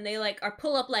with them, and they like are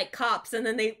pull up like cops, and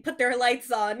then they put their lights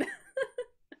on.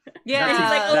 Yeah, that's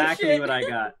like, exactly what I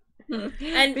got.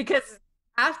 And because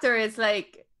after it's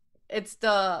like it's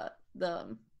the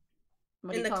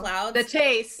in the clouds, the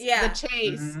chase, yeah, the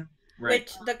chase, right.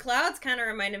 Which the clouds kind of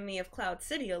reminded me of Cloud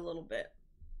City a little bit.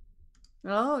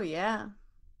 Oh yeah.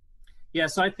 Yeah,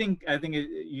 so I think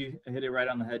you hit it right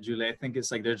on the head, Julie. I think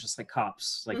it's like they're just like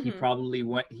cops. Like he probably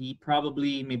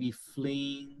maybe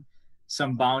fleeing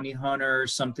some bounty hunter or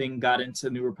something, got into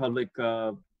New Republic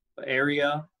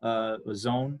area, a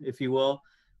zone, if you will.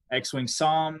 X-Wing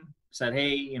saw him, said,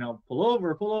 "Hey, you know, pull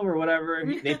over, whatever."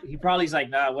 He probably's like,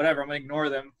 "Nah, whatever, I'm gonna ignore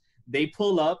them." They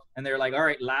pull up and they're like, "All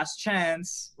right, last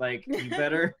chance. Like you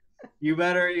better,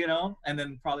 you know." And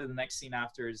then probably the next scene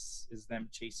after is them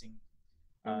chasing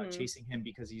him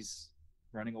because he's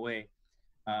running away.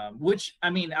 Which,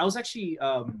 I mean, I was actually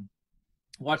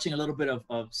watching a little bit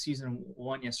of season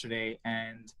 1 yesterday,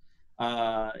 and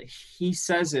he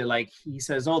says it like, he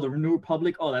says, "Oh, the New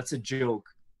Republic, oh, that's a joke."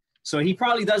 So he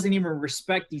probably doesn't even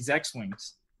respect these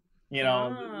X-Wings. You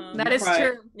know, that is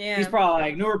true. Yeah. He's probably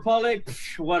like, "New Republic,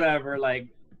 whatever, like,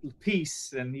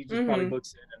 peace." And he just probably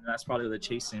books it, and that's probably the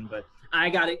chasing. But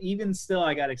I got it. Even still,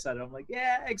 I got excited. I'm like,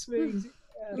 yeah, X-Wings.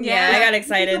 Yeah, I got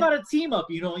excited. You think about a team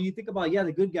up, you know, and you think about,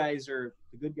 the good guys are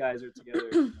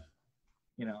together,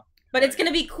 you know. But it's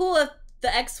gonna be cool if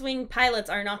the X-Wing pilots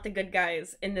are not the good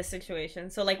guys in this situation.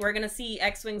 So like we're gonna see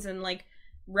X-Wings and like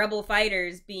rebel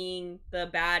fighters being the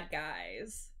bad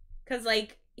guys, because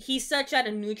like he's such at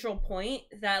a neutral point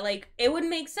that like it would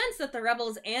make sense that the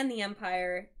rebels and the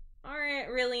Empire aren't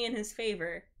really in his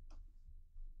favor,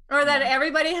 or that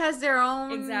everybody has their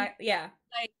own like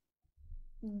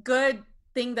good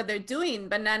thing that they're doing,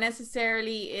 but not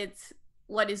necessarily it's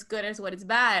what is good as what is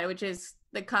bad, which is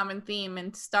the common theme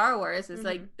in Star Wars. Is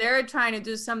like they're trying to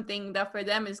do something that for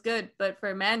them is good, but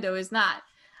for Mando is not.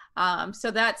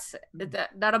 So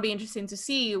that'll be interesting to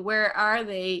see. Where are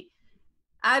they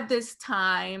at this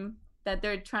time that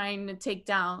they're trying to take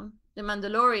down the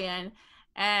Mandalorian,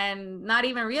 and not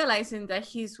even realizing that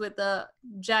he's with a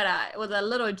Jedi, with a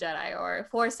little Jedi or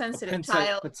Force sensitive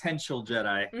child, potential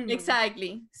Jedi.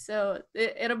 Exactly. So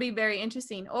it'll be very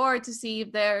interesting, or to see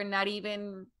if they're not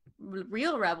even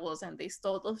real rebels and they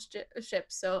stole those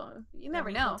ships. So you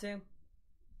never know. Cool too.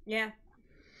 Yeah.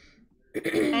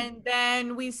 And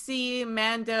then we see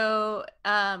Mando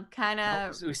kind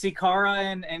of. So we see Cara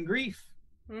and Grief.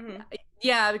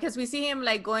 Yeah, because we see him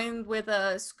like going with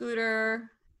a scooter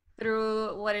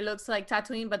through what it looks like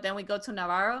Tatooine, but then we go to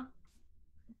Navarro.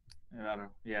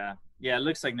 Yeah, it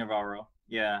looks like Navarro.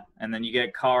 Yeah, and then you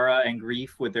get Kara and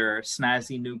Grief with their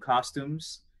snazzy new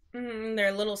costumes.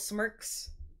 Their little smirks.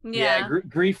 Yeah,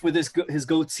 Grief with his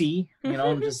goatee,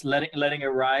 just letting it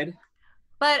ride.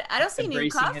 But I don't see new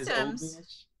Embracing his costumes.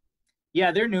 oldness.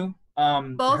 Yeah, they're new.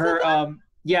 Both of them?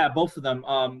 Yeah, both of them.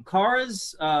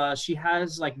 Kara's she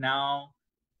has like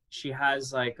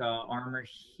armor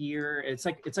here. It's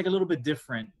like a little bit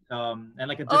different. And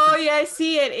like a different, oh yeah, I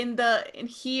see it in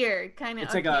here, kind of.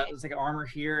 It's like an armor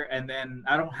here, and then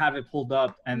I don't have it pulled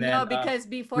up, and then no, because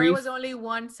before it was only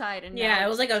one side, and yeah, it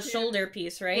was like a shoulder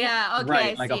piece, right? Yeah, okay,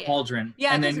 right, I like see a pauldron.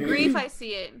 Yeah, and then then Grief, I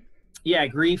see it. Yeah,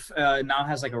 Grief now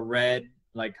has like a red,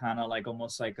 like kind of like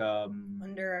almost like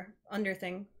under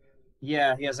thing.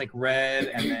 Yeah, he has like red,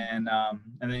 and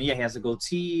then he has a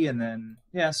goatee, and then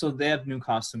so they have new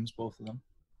costumes, both of them.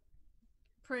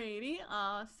 Pretty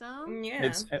awesome. Yeah,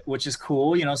 which is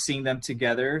cool, seeing them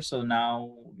together. So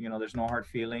now there's no hard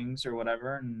feelings or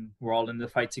whatever, and we're all in the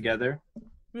fight together.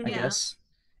 I guess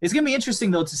it's gonna be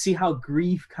interesting though to see how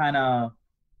Grief kind of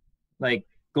like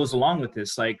goes along with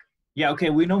this. Like, yeah, okay,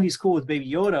 we know he's cool with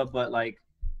Baby Yoda, but like,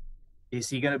 is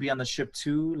he gonna be on the ship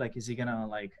too? Like, is he gonna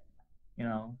like,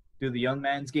 do the young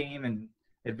man's game and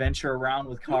adventure around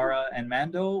with Kara and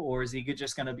Mando, or is he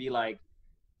just gonna be like,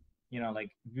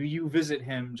 like you visit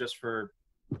him just for,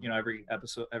 every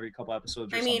couple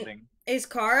episodes or something? Is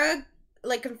Kara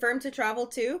like confirmed to travel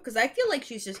too? Because I feel like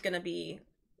she's just gonna be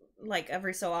like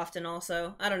every so often.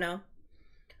 Also, I don't know.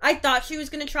 I thought she was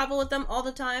gonna travel with them all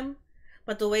the time,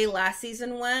 but the way last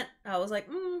season went, I was like,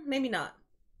 maybe not.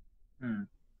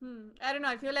 I don't know.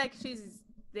 I feel like she's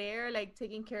there, like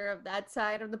taking care of that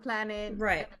side of the planet.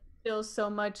 Right. Still so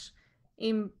much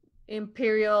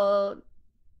Imperial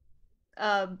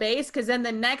base, because then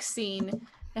the next scene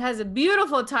it has a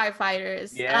beautiful TIE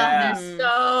fighters. Yeah,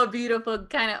 so beautiful,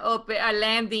 kind of open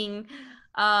landing.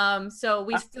 So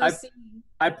we still see.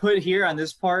 I put here on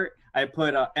this part. I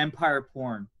put Empire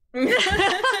porn.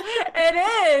 It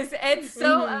is. It's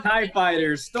so TIE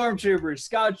fighters, stormtroopers,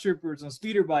 scout troopers on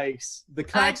speeder bikes, the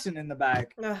klaxon in the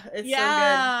back. It's so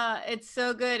good. It's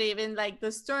so good. Even like the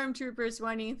stormtroopers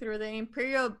running through the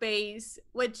Imperial base,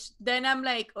 which then I'm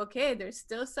like, okay, there's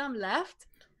still some left.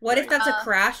 What if that's a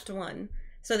crashed one?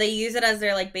 So they use it as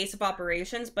their like base of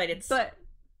operations, but it's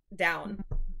down.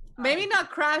 Maybe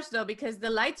not crashed though, because the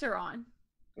lights are on.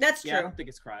 That's true. I don't think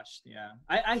it's crashed. Yeah,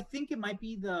 I think it might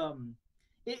be the.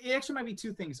 It actually might be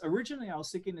two things. Originally, I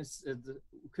was thinking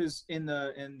because in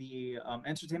the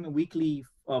Entertainment Weekly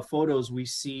photos we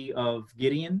see of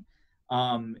Gideon,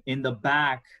 in the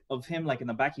back of him, like in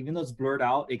the back, even though it's blurred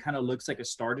out, it kind of looks like a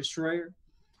Star Destroyer.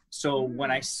 So when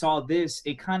I saw this,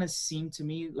 it kind of seemed to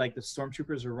me like the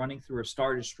stormtroopers are running through a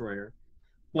Star Destroyer,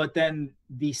 but then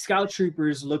the scout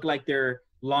troopers look like they're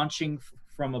launching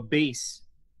from a base,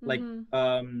 like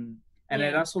and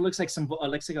it also looks like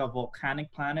a volcanic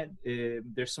planet.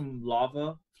 There's some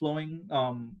lava flowing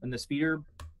in the speeder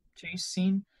chase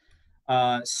scene.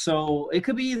 So it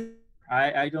could be.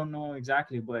 I don't know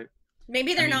exactly, but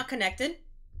maybe they're not connected.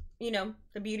 The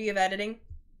beauty of editing.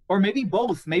 Or maybe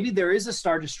both. Maybe there is a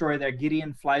Star Destroyer that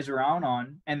Gideon flies around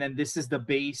on, and then this is the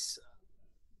base.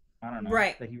 I don't know.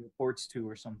 Right. That he reports to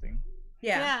or something.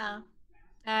 Yeah.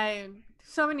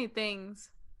 So many things.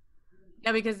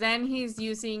 Yeah, because then he's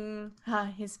using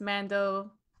his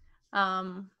Mando,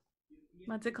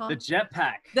 what's it called? The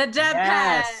jetpack. The jetpack.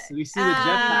 Yes, we see the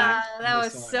jetpack. That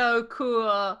was so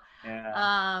cool.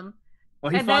 Yeah.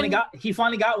 Well, he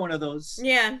finally got one of those.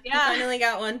 Yeah. He finally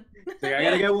got one. So I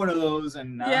gotta get one of those,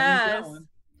 and now he got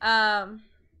one.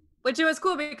 Which it was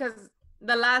cool because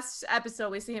the last episode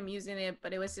we see him using it,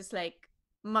 but it was just like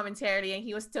momentarily, and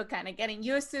he was still kind of getting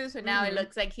used to. So now it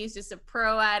looks like he's just a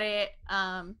pro at it,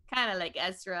 kind of like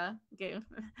Ezra.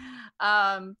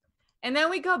 And then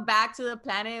we go back to the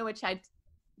planet, which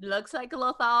looks like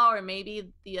Lothal, or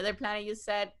maybe the other planet you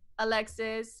said,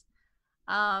 Alexis.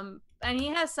 And he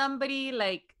has somebody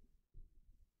like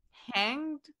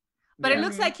hanged, but it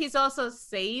looks like he's also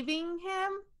saving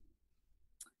him.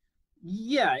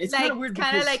 Yeah, it's like, kind of weird.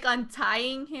 Kind of like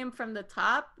untying him from the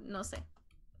top. No sé.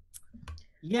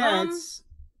 Yeah,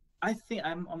 I think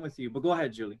I'm with you, but go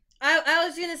ahead, Julie. I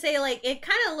was gonna say, like, it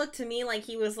kind of looked to me like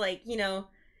he was like, he's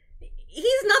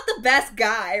not the best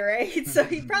guy, right? So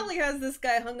he probably has this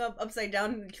guy hung up upside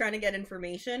down trying to get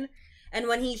information. And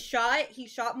when he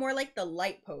shot more like the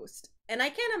light post. And I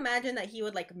can't imagine that he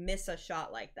would like miss a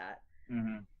shot like that.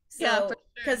 So,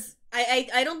 because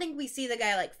I don't think we see the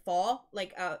guy like fall,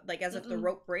 like as if the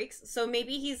rope breaks. So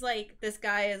maybe he's like, this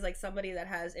guy is like somebody that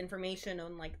has information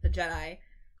on like the Jedi,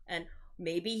 and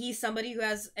maybe he's somebody who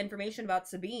has information about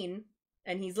Sabine,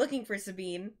 and he's looking for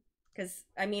Sabine. Because,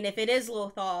 I mean, if it is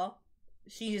Lothal,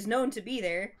 she's known to be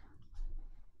there.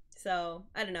 So,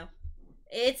 I don't know.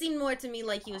 It seemed more to me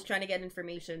like he was trying to get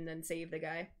information than save the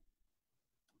guy.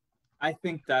 I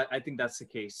think that's the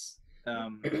case.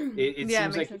 It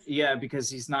seems like sense. because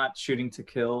he's not shooting to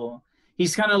kill.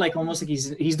 He's kind of like almost like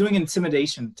he's doing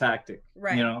intimidation tactic,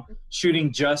 Right? You know,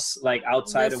 shooting just like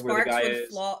outside of where the guy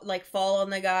is. Fall on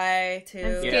the guy too.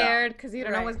 And scared because you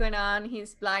don't know what's going on.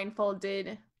 He's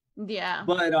blindfolded. Yeah.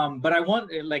 But I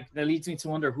want like that leads me to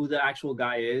wonder who the actual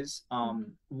guy is.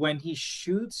 When he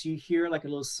shoots, you hear like a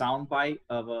little sound bite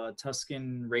of a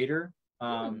Tusken Raider.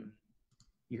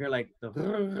 You hear like the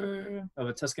of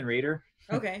a Tusken Raider.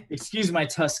 Okay. Excuse my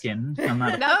Tusken. I'm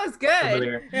not. That was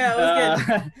good. Yeah, it was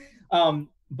good.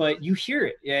 But you hear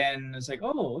it, and it's like,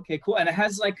 oh, okay, cool. And it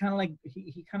has like kind of like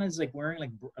he kind of is like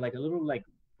wearing like a little like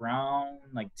brown,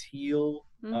 like teal,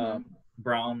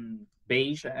 brown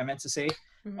beige. I meant to say.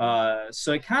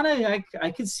 So it kind of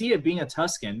I could see it being a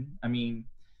Tusken. I mean,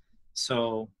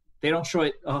 so they don't show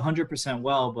it 100%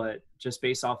 well, but just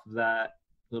based off of that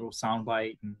little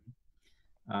soundbite.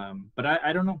 But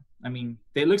I don't know. I mean,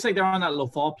 it looks like they're on that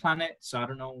Lothal planet, so I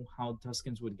don't know how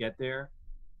Tuskens would get there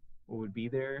or would be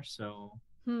there. So,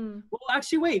 well,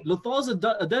 actually, wait, Lothal's a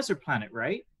desert planet,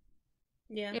 right?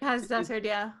 Yeah, it has desert.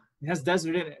 Yeah, it has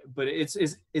desert in it, but is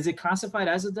it classified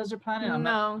as a desert planet?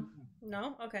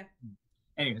 No. Okay.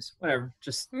 Anyways, whatever.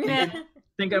 Just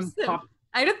think I'm pop.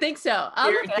 I don't think so.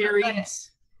 Theories.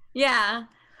 Yeah,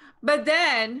 but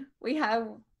then we have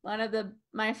one of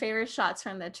my favorite shots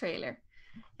from the trailer,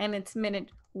 and it's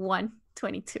minute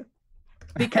 1:22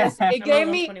 because it gave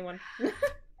me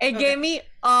gave me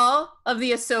all of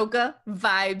the Ahsoka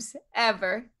vibes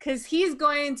ever, because he's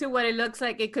going into what it looks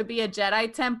like it could be a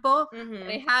Jedi temple. And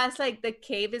it has like the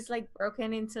cave is like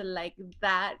broken into like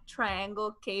that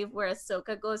triangle cave where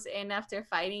Ahsoka goes in after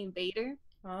fighting Vader.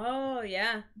 Oh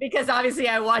yeah, because obviously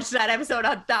I watched that episode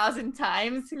 1,000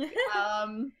 times.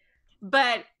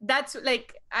 But that's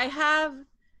like I have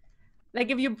like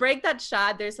if you break that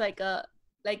shot, there's like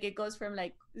it goes from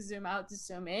like zoom out to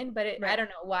zoom in, but I don't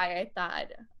know why I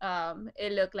thought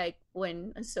it looked like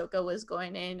when Ahsoka was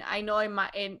going in. I know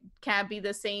it can't be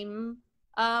the same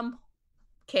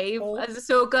cave as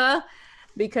Ahsoka,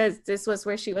 because this was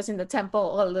where she was in the temple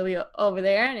all the way over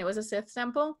there, and it was a Sith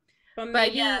temple.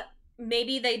 But yeah,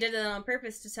 maybe they did it on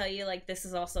purpose to tell you like this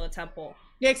is also a temple.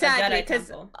 Exactly, because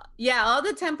all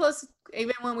the temples,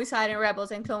 even when we saw it in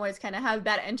Rebels and Clone Wars, kind of have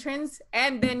that entrance,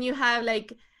 and then you have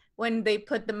like when they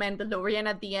put the Mandalorian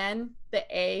at the end,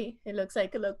 it looks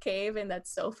like a little cave, and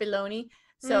that's so Filoni.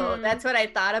 So that's what I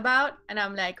thought about, and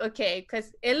I'm like, okay,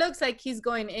 because it looks like he's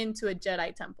going into a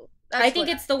Jedi temple. I think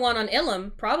it's the one on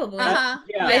Ilum, probably. I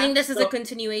think this is a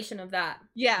continuation of that.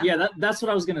 Yeah, that's what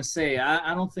I was gonna say.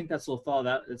 I don't think that's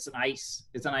Lothal. It's an ice.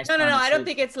 No, I don't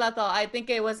think it's Lothal. I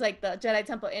think it was like the Jedi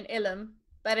temple in Ilum.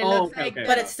 But it looks like,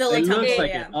 but it's still a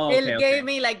temple. It gave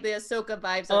me like the Ahsoka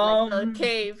vibes of like the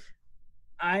cave.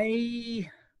 I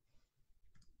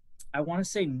want to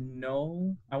say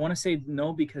no.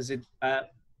 Because it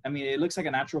looks like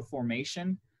a natural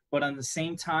formation, but on the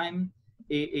same time,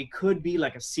 it could be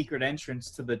like a secret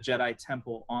entrance to the Jedi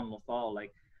temple on Lothal.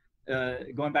 Like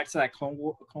going back to that Clone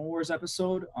Wars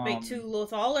episode. Wait, to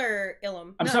Lothal or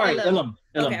Ilum? I'm sorry, Ilum.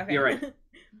 Okay. You're right.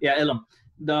 Yeah, Ilum.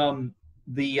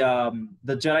 The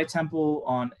Jedi temple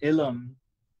on Ilum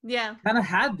kind of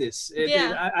had this.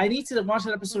 I need to watch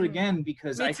that episode again,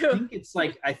 because I think it's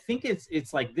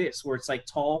like this, where it's like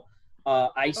tall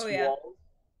ice wall,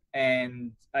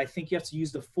 and I think you have to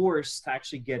use the Force to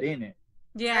actually get in it.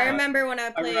 I remember when I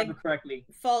played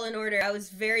Fallen Order, I was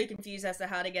very confused as to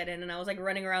how to get in, and I was like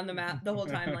running around the map the whole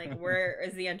time, like where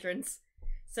is the entrance?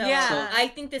 So I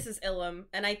think this is Ilum,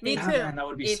 and I think that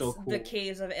would be it's so cool. the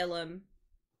caves of Ilum.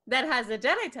 That has a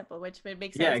Jedi temple, which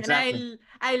makes sense. Yeah, exactly. And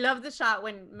I love the shot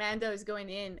when Mando is going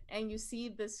in and you see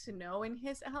the snow in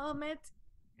his helmet.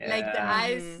 Like the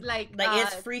ice, like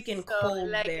it's freaking cold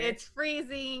like there. It's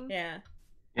freezing. Yeah,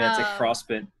 it's like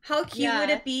frostbite. How cute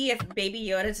would it be if Baby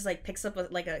Yoda just like picks up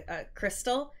a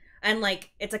crystal, and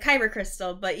like it's a kyber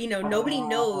crystal, but nobody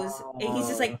knows, and he's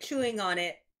just like chewing on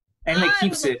it, and like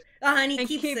keeps it. And he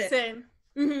keeps it.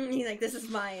 He's like, this is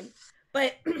mine.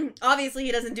 But obviously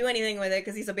he doesn't do anything with it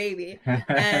because he's a baby.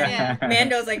 And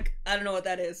Mando's like, I don't know what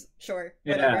that is. Sure,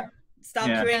 whatever. Stop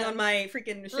chewing on my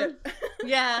freaking ship.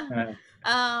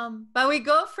 But we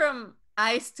go from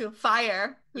ice to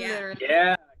fire. Yeah.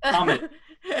 Yeah. Comet.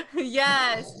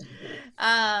 Yes.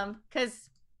 Because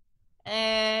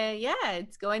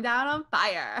it's going down on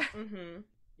fire.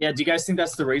 Yeah. Do you guys think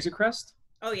that's the Razor Crest?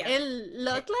 Oh yeah. It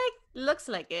looks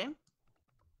like it.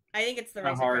 I think it's the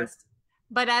Kinda Razor hard. Crest.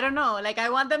 But I don't know. Like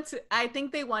I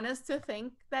think they want us to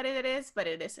think that it is, but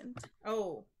it isn't.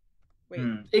 Oh. Wait.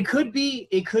 It could be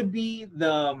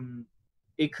the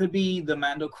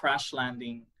Mando crash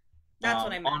landing That's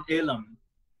what I meant. on Ilum,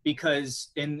 because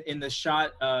in the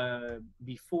shot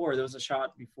before, there was a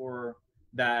shot before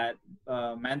that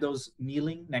Mando's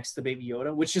kneeling next to Baby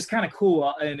Yoda, which is kind of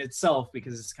cool in itself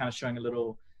because it's kind of showing a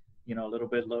little, a little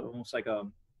bit almost like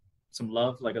some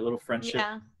love, like a little friendship.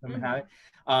 Yeah.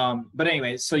 But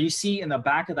anyway, so you see in the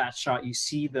back of that shot, you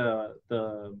see the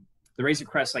Razor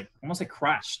Crest like almost like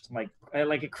crashed, like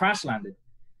it crash landed.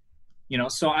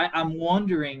 So I'm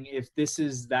wondering if this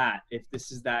is that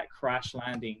crash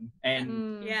landing,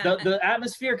 and the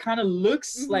atmosphere kind of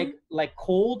looks like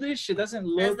coldish. It doesn't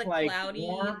look the like cloudy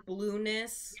warm.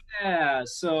 blueness. Yeah,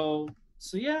 so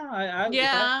yeah, I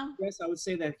Yeah. I would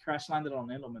say that crash landed on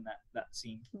Ilum in that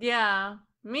scene. Yeah,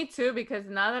 me too. Because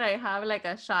now that I have like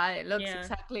a shot, it looks Yeah.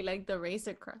 exactly like the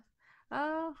Razor Crest.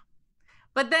 Oh,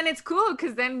 but then it's cool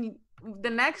because then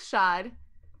the next shot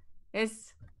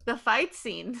is the fight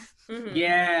scene. Mhm.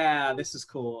 Yeah, this is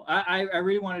cool. I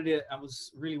really wanted it. I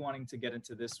was really wanting to get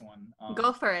into this one.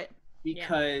 Go for it.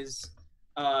 Because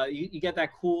you get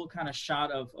that cool kind of shot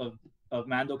of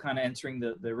Mando kind of entering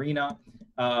the arena,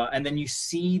 and then you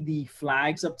see the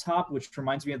flags up top, which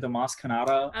reminds me of the Mos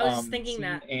Kanata. I was just thinking scene,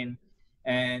 that.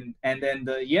 and then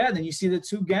then you see the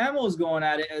two Gamos going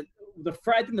at it. I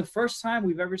think the first time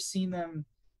we've ever seen them,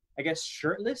 I guess,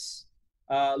 shirtless,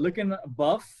 looking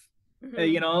buff.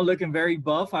 Mhm. Looking very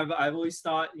buff. I've always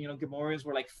thought, Gamorreans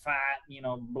were like fat,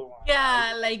 blah.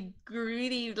 Yeah, like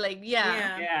greedy, like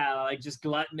yeah. Yeah, like just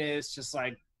gluttonous, just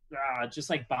like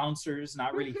bouncers,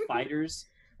 not really fighters.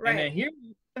 Right. And then here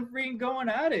they're freaking going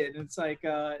at it. It's like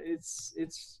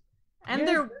it's And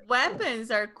their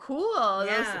weapons are cool.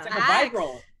 Yeah. Those it's like a axe.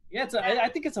 vibro. Yeah, I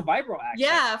think it's a vibro axe.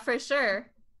 Yeah, for sure.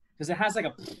 Because it has like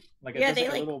Yeah, they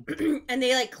a like little. and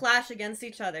they like clash against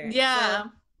each other. Yeah.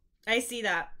 So, I see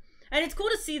that. And it's cool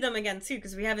to see them again too,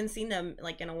 because we haven't seen them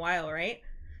like in a while, right?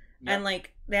 Yep. And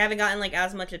like they haven't gotten like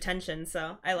as much attention,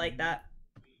 so I like that.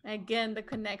 Again, the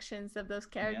connections of those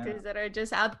characters that are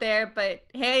just out there, but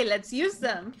hey, let's use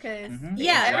them because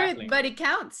Yeah, everybody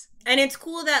counts. And it's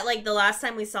cool that like the last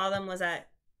time we saw them was at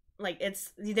like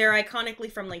they're iconically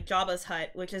from like Jabba's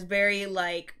hut, which is very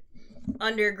like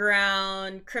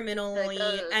underground, criminally,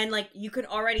 and like you could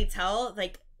already tell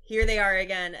like here they are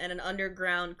again in an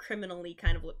underground, criminally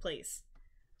kind of place.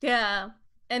 Yeah.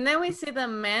 And then we see the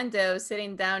Mando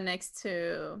sitting down next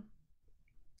to.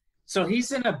 So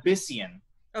he's an Abyssian.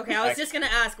 Okay, I was just gonna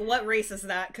ask, what race is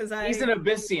that? Because he's an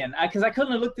Abyssian. Because I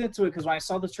couldn't have looked into it because when I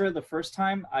saw the trailer the first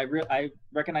time, I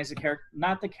recognized the character,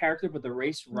 not the character, but the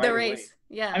race. Right the race, away.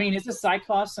 Yeah. I mean, it's a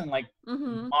Cyclops and like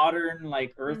modern,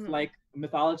 like Earth-like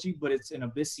mythology, but it's an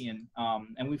Abyssian.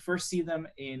 And we first see them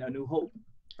in A New Hope.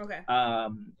 Okay.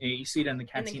 You see it in the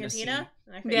cantina. Scene. Okay.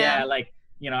 Yeah, like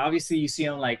obviously you see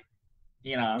them like,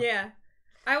 Yeah.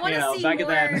 I want to see back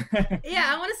more. At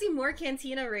Yeah, I want to see more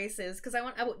cantina races because I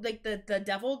like the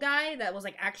devil guy that was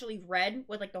like actually red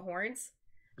with like the horns.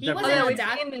 He wasn't a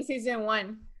Dathomir in season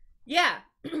 1. Yeah,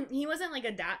 he wasn't like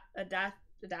a Dathomir.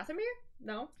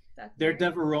 No, they're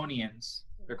Deveronians.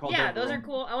 They're called. Yeah, those are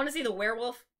cool. I want to see the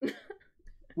werewolf.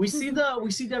 we see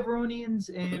Deveronians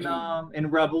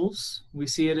in Rebels. We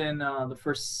see it in the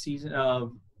first season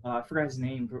of I forgot his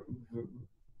name,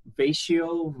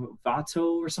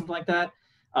 Vato or something like that.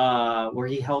 Where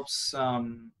he helps.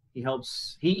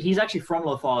 He's actually from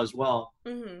Lothal as well.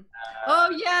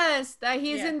 Oh yes, that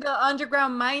he's in the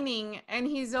underground mining, and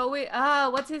he's always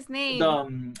what's his name?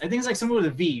 I think it's like someone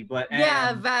with a V, but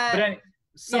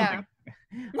something.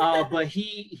 But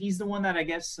he's the one that I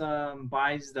guess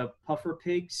buys the puffer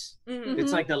pigs.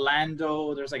 It's like the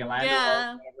Lando. There's like a Lando.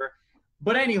 Or whatever.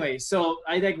 But anyway, so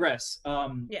I digress.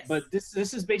 Yes. But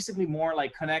this is basically more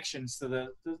like connections to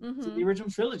the original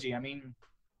trilogy. I mean,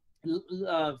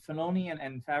 Filoni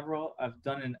and Favreau have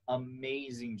done an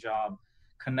amazing job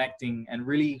connecting and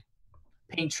really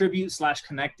paying tribute /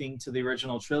 connecting to the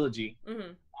original trilogy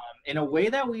in a way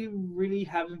that we really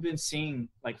haven't been seeing,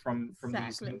 like from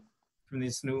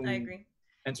these new. I agree.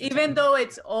 Even though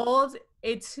it's old,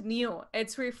 it's new.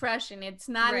 It's refreshing. It's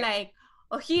not like,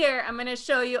 oh, here I'm gonna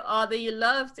show you all that you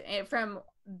loved from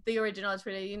the original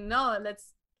trilogy. No,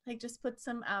 let's like just put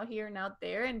some out here and out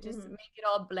there and just make it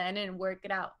all blend and work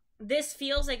it out. This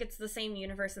feels like it's the same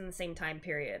universe in the same time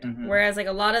period, whereas like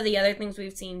a lot of the other things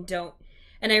we've seen don't.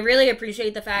 And I really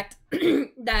appreciate the fact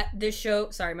that this show,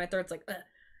 sorry, my throat's like,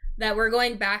 that we're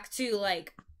going back to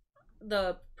like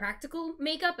the practical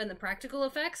makeup and the practical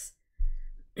effects.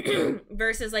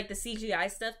 versus like the CGI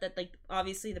stuff that like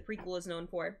obviously the prequel is known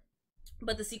for,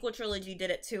 but the sequel trilogy did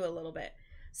it too a little bit.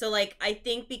 So like I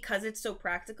think because it's so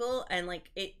practical and like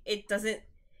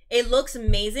it looks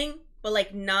amazing, but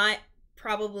like not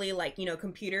probably like, you know,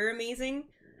 computer amazing,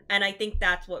 and I think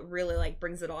that's what really like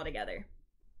brings it all together.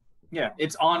 Yeah,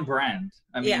 it's on brand.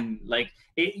 I mean, like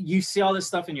you see all this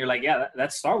stuff and you're like, yeah,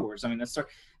 that's Star Wars. I mean, that's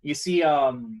you see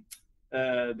the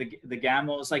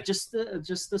gamos, like just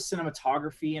the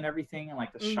cinematography and everything, and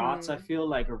like the shots I feel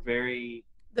like are very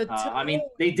I mean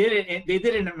they did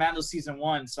it in Mando season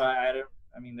 1, so I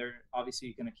mean they're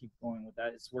obviously gonna keep going with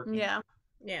that. It's working. Yeah,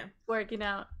 working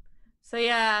out. So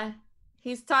yeah,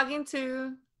 he's talking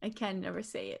to, I can never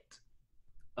say it,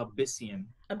 Abyssian.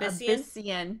 That's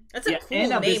a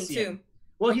cool name too.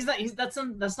 Well,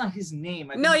 that's not his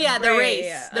name. No, yeah, the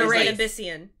race. The race.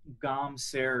 Abyssian. Gom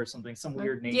Ser or something, some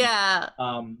weird name. Yeah.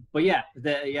 But yeah,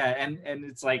 and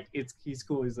it's like he's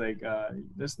cool. He's like,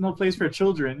 there's no place for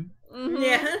children.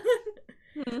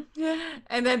 Mm-hmm. Yeah.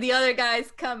 And then the other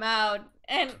guys come out,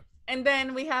 and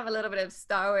then we have a little bit of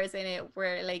Star Wars in it,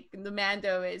 where like the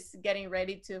Mando is getting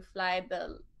ready to fly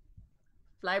the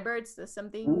flybirds or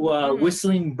something.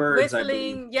 Whistling birds.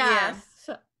 Whistling, yeah.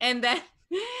 And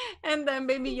then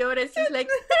Baby Yoda is just like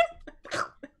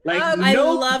like I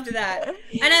loved that,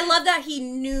 and I love that he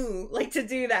knew like to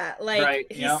do that. Like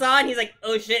he saw it and he's like,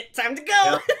 oh shit, time to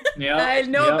go. I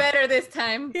know better this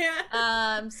time.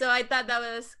 Yeah. So I thought that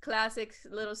was classic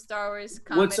little Star Wars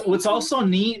comedy. What's also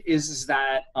neat is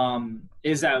that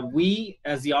we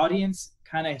as the audience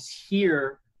kind of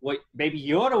hear what Baby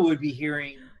Yoda would be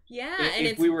hearing. Yeah, and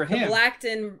if we were him, blacked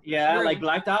in room. Like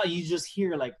blacked out, you just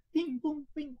hear like bing boom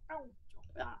bing ow,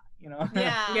 you know.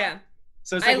 Yeah.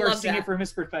 So it's like we're seeing it from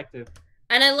his perspective.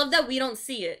 And I love that we don't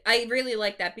see it. I really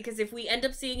like that, because if we end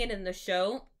up seeing it in the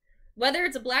show, whether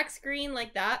it's a black screen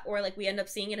like that or like we end up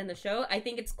seeing it in the show, I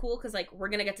think it's cool because like we're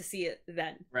gonna get to see it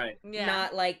then, right? Yeah.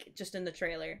 Not like just in the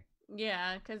trailer.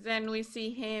 Yeah, because then we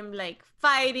see him like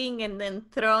fighting and then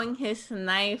throwing his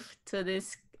knife to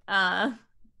this guy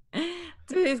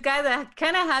that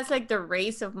kind of has like the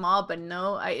race of Maul, but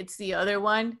no, it's the other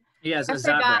one. Yeah, it's a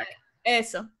Zabrak.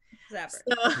 Eso.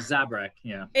 Zabrak,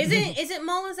 yeah. Is it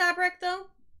Maul and Zabrak though?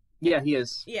 Yeah, he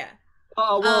is. Yeah.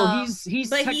 Oh well, he's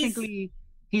technically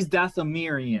he's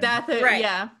Dathomirian. Right.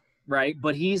 Yeah. Right,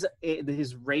 but his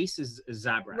race is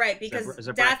Zabrak. Right, because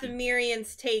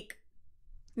Dathomirians take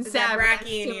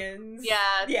Zabrakians.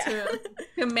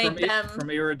 To make them from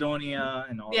Iridonia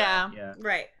and all that. Yeah.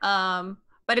 Right.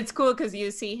 But it's cool because you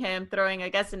see him throwing, I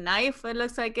guess, a knife. It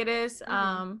looks like it is.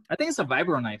 I think it's a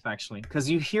vibro knife actually, because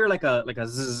you hear like a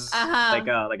zzz, like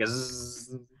a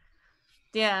zzz.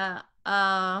 Yeah.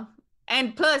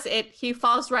 And plus, he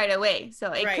falls right away,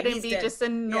 so it couldn't be dead. Just a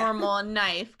normal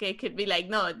knife. It could be like,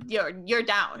 no, you're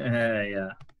down. Yeah.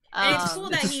 And it's cool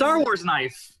that it's a Star Wars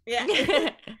knife. Yeah.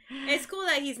 It's cool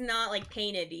that he's not like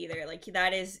painted either. Like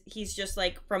he's just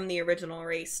like from the original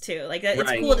race too. Like it's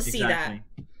cool to see that.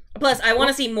 Plus, I want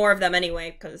to see more of them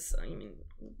anyway, because I mean,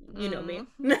 you know me.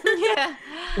 Yeah.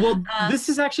 Well, this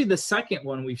is actually the second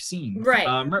one we've seen. Right.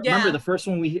 Remember, the first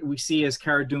one we see is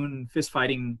Cara Dune fist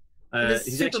fighting.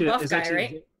 He's super buff guy,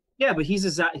 right? Yeah, but he's a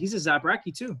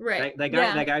Zabraki too. Right.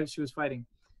 That guy she was fighting.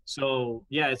 So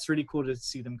yeah, it's really cool to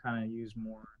see them kind of use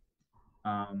more.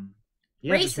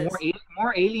 Races.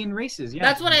 More alien races. Yeah.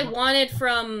 That's what I wanted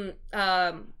from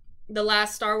the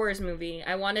last Star Wars movie.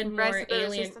 I wanted more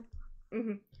alien.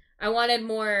 I wanted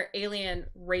more alien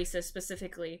races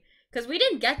specifically, because we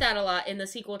didn't get that a lot in the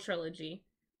sequel trilogy.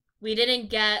 We didn't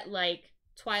get like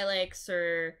Twi'leks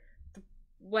or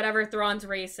whatever Thrawn's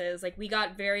race is. Like we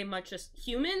got very much just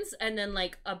humans and then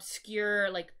like obscure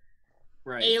like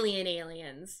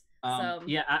aliens.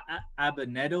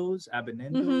 Abanedos.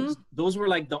 Those were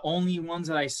like the only ones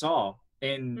that I saw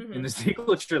in the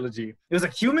sequel trilogy. It was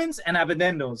like humans and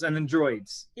Abanedos and then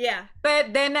droids. Yeah.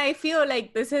 But then I feel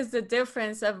like this is the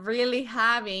difference of really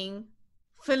having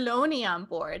Filoni on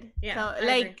board. Yeah. So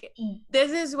like this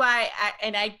is why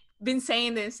I've been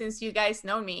saying this since you guys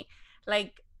know me.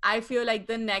 Like I feel like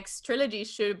the next trilogy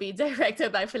should be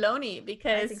directed by Filoni,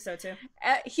 because I think so too.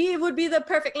 He would be the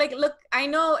perfect, like, look, I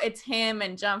know it's him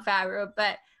and Jon Favreau,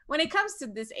 but when it comes to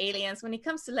these aliens, when it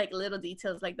comes to like little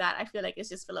details like that, I feel like it's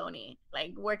just Filoni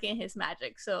like working his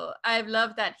magic. So I've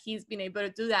loved that he's been able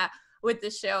to do that with the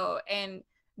show, and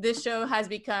this show has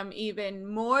become even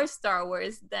more Star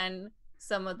Wars than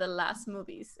some of the last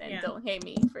movies. And don't hate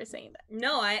me for saying that.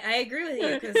 No, I agree with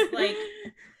you, because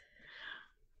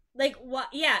like what?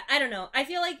 Yeah, I don't know. I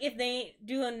feel like if they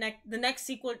do the next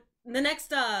sequel, the next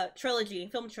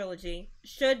film trilogy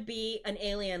should be an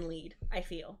alien lead. I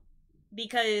feel,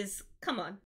 because Come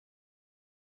on.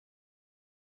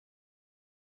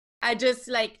 I just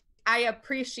like, I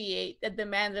appreciate that the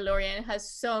Mandalorian has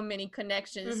so many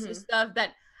connections to stuff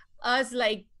that us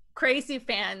like crazy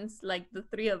fans, like the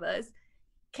three of us,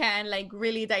 can like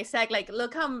really dissect. Like,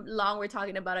 look how long we're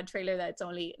talking about a trailer that's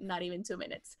only not even 2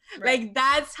 minutes. Right. Like,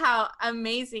 that's how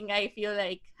amazing I feel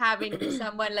like having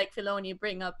someone like Filoni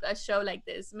bring up a show like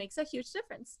this makes a huge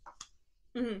difference.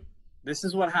 This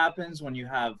is what happens when you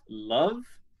have love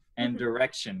and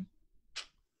direction.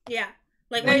 Yeah.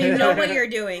 Like when you know what you're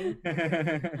doing.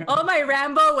 Oh, my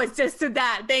Rambo was just to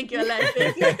that. Thank you,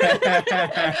 Alexis.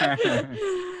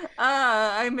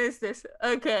 I missed this.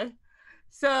 Okay.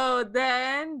 So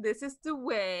then this is the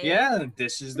way. Yeah,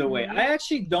 this is the way. I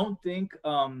actually don't think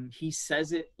he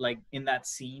says it like in that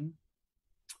scene.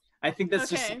 I think that's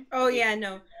just. Oh yeah,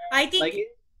 no. I think like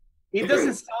it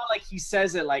doesn't sound like he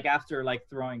says it like after like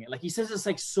throwing it. Like he says it's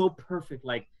like so perfect,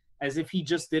 like as if he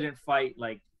just didn't fight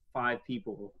like 5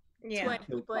 people. Yeah, 20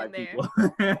 people in there.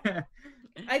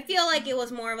 I feel like it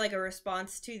was more of like a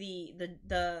response to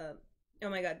the oh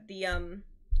my god, the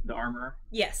armor.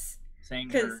 Yes. Saying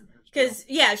because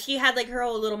yeah, she had like her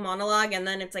whole little monologue, and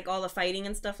then it's like all the fighting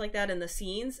and stuff like that in the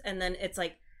scenes, and then it's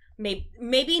like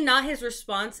maybe not his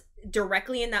response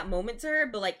directly in that moment to her,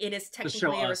 but like it is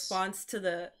technically a response to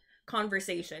the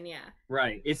conversation. Yeah,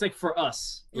 right. It's like for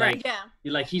us, right? Like, yeah,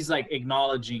 like he's like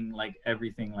acknowledging like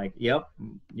everything, like yep,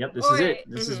 this is it.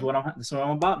 This is what I'm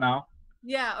about now.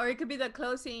 Yeah, or it could be the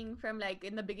closing from like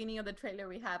in the beginning of the trailer.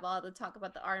 We have all the talk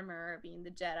about the armor being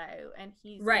the Jedi, and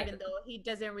he's even though he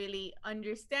doesn't really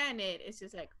understand it, it's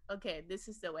just like, okay, this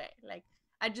is the way. Like,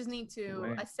 I just need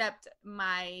to accept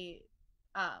my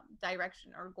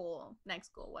direction or goal,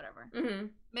 next goal, whatever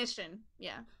mission.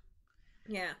 Yeah.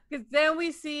 Because then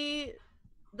we see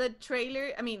the trailer.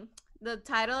 I mean, the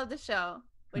title of the show,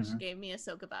 which gave me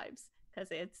Ahsoka vibes. Because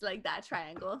it's like that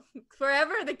triangle.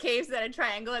 Forever the caves that are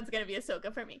triangle, it's gonna be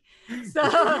Ahsoka for me.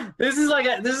 So this is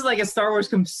like a Star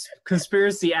Wars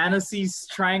conspiracy. Anna sees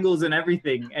triangles and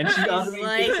everything, and she also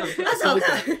like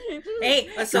Ahsoka. Hey,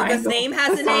 Ahsoka's name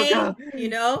has a name. You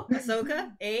know,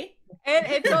 Ahsoka. Hey. And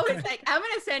it's always like, I'm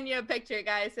gonna send you a picture,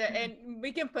 guys, and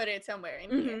we can put it somewhere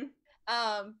in here.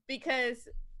 Because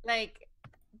like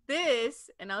this,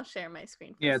 and I'll share my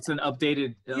screen. Yeah, it's an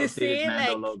updated see,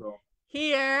 Mando like, logo.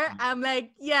 Here, I'm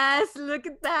like, yes, look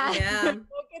at that. Yeah.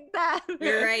 Look at that.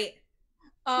 You're right.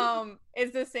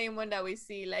 It's the same one that we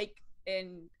see, like,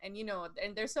 and you know,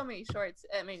 and there's so many shirts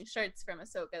from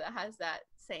Ahsoka that has that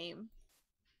same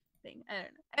thing. I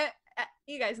don't know.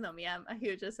 You guys know me. I'm a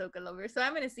huge Ahsoka lover, so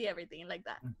I'm gonna see everything like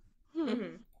that.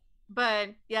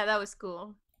 But yeah, that was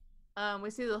cool.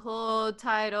 We see the whole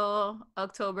title,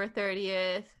 October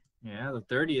 30th. Yeah, the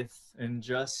 30th, in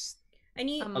just a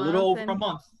little over a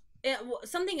month.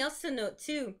 Something else to note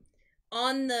too,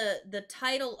 on the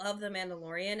title of The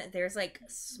Mandalorian, there's like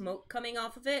smoke coming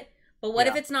off of it. But what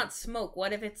if it's not smoke?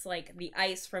 What if it's like the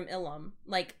ice from Ilum,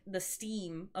 like the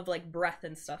steam of like breath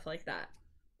and stuff like that?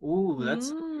 Ooh, that's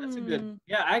a good.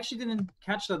 Yeah, I actually didn't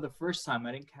catch that the first time.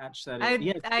 I didn't catch that. I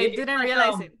didn't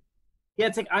realize it. Yeah,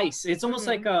 it's like ice. It's almost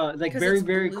like very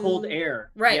very cold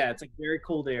air. Right. Yeah, it's like very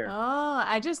cold air. Oh,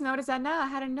 I just noticed that now. I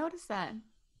hadn't noticed that.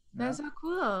 That's so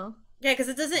cool. Yeah, because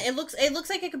it doesn't. It looks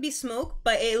like it could be smoke,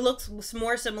 but it looks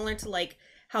more similar to like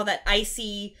how that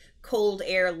icy cold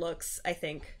air looks. I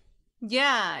think.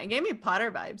 Yeah, it gave me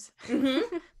Potter vibes.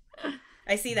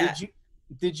 I see that.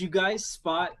 Did you guys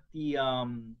spot the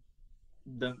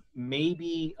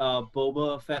maybe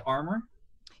Boba Fett armor?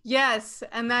 Yes,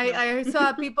 and I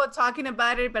saw people talking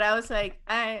about it, but I was like,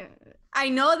 I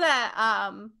know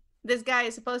that this guy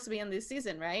is supposed to be in this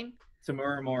season, right?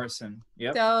 Tamura Morrison.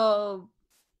 Yep. So.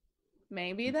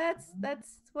 Maybe that's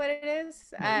what it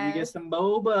is. Maybe get some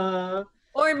Boba.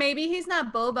 Or maybe he's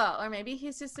not Boba, or maybe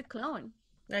he's just a clone.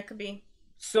 That could be.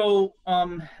 So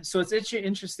it's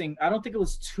interesting. I don't think it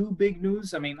was too big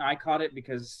news. I mean, I caught it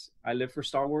because I live for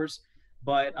Star Wars.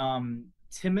 But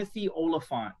Timothy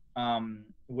Oliphant,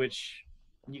 which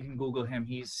you can Google him.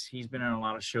 He's been in a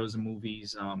lot of shows and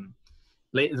movies.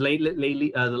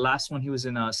 Lately, the last one he was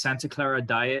in Santa Clarita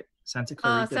Diet. Santa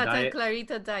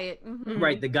Clarita Diet.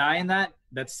 Right, the guy in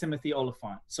that's Timothy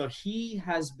Oliphant. So he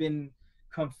has been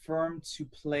confirmed to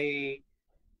play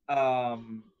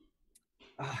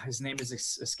his name is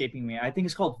escaping me. I think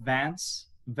it's called Vance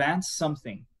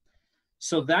something.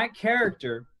 So that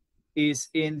character is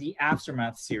in the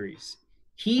Aftermath series.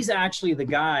 He's actually the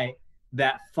guy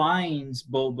that finds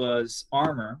Boba's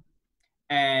armor,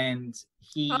 and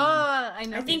he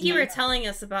I think you were telling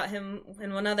us about him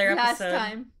in one other episode. Last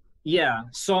time. Yeah,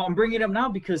 so I'm bringing it up now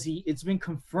because it's been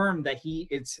confirmed that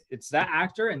it's that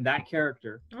actor and that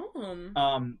character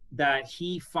that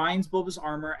he finds Boba's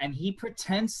armor and he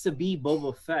pretends to be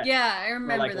Boba Fett Yeah, I for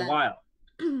remember like a that. while.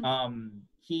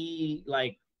 He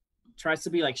like tries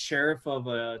to be like sheriff of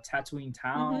a Tatooine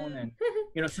town, and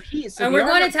you know, so and we're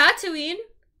going to Tatooine.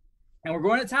 And we're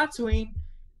going to Tatooine,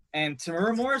 and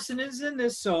Tamura Morrison is in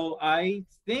this, so I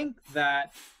think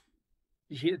that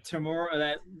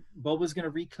that Boba's gonna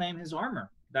reclaim his armor.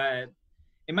 That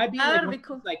it might be like be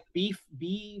cool. Like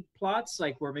B plots,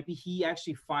 like where maybe he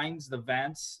actually finds the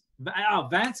Vance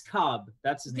Cobb.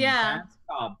 That's his name. Yeah. Vance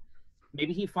Cobb.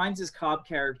 Maybe he finds his Cobb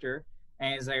character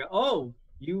and is like, "Oh,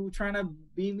 you trying to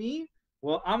be me?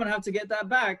 Well, I'm gonna have to get that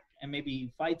back." And maybe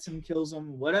he fights him, kills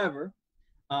him, whatever.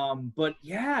 But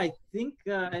yeah, I think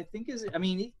I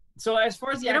mean, so as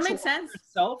far as the It'll actual make sense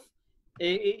itself.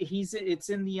 It's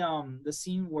in the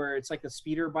scene where it's like the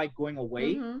speeder bike going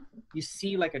away. You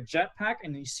see like a jetpack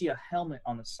and you see a helmet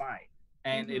on the side,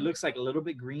 and it looks like a little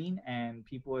bit green, and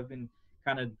people have been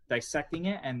kind of dissecting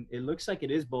it, and it looks like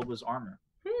it is Boba's armor.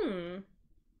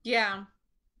 Yeah.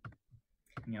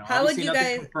 You know, how would you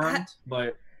guys confirmed,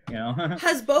 but you know,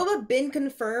 has Boba been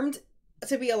confirmed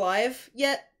to be alive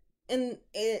yet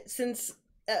since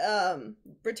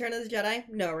Return of the Jedi?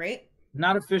 No, right?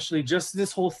 Not officially, just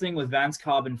this whole thing with Vance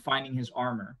Cobb and finding his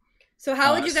armor. So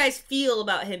how would you guys feel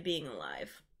about him being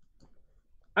alive?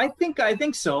 I think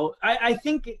so. I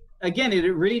think again, it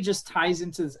really just ties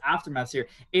into this Aftermath here.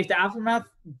 If the Aftermath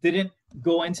didn't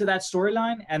go into that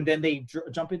storyline and then they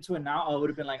jump into it now, I would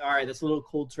have been like, all right, that's a little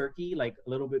cold turkey, like a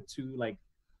little bit too like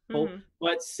cold.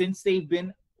 But since they've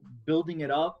been building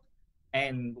it up,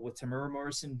 and with Tamura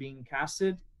Morrison being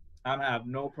casted, I have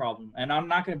no problem, and I'm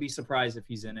not going to be surprised if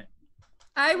he's in it.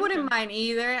 I wouldn't mind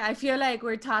either. I feel like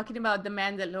we're talking about the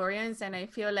Mandalorians, and I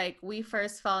feel like we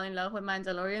first fall in love with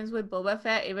Mandalorians with Boba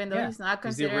Fett, even though he's not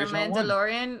considered a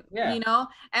Mandalorian, you know?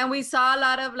 And we saw a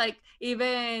lot of like,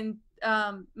 even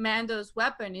Mando's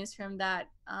weapon is from that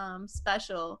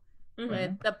special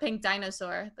with the pink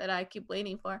dinosaur that I keep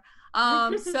waiting for.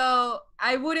 So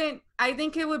I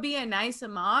think it would be a nice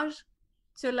homage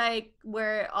to like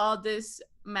where all this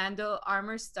Mando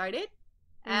armor started.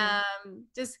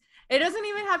 Just, it doesn't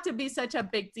even have to be such a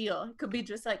big deal. It could be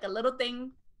just like a little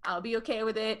thing. I'll be okay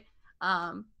with it.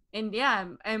 And yeah,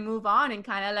 and move on. And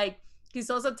kind of like, this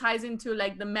also ties into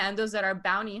like the Mandos that are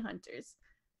bounty hunters.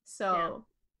 So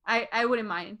I wouldn't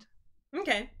mind.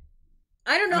 Okay.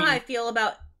 I don't know how I feel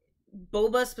about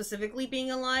Boba specifically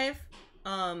being alive.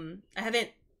 I haven't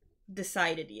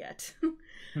decided yet.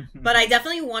 But I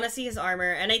definitely want to see his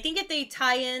armor. And I think if they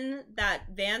tie in that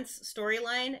Vance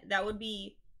storyline, that would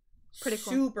be pretty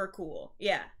cool. Super cool.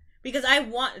 Yeah. Because I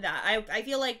want that. I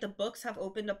feel like the books have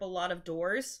opened up a lot of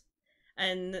doors,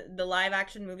 and the live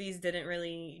action movies didn't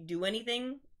really do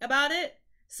anything about it.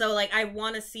 So like I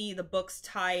want to see the books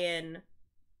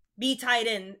be tied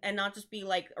in and not just be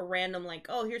like a random like,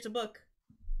 oh, here's a book.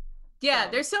 Yeah,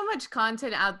 there's so much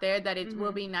content out there that it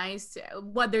will be nice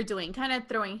what they're doing, kind of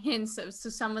throwing hints to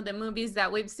some of the movies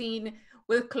that we've seen,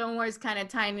 with Clone Wars kind of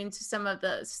tying into some of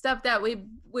the stuff that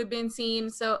we've been seeing.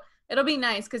 So it'll be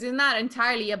nice because it's not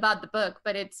entirely about the book,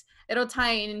 but it'll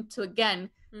tie into,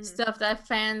 again, stuff that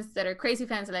fans that are crazy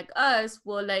fans like us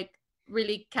will like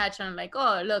really catch on, like,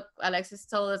 oh, look, Alexis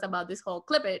told us about this whole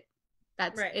clip it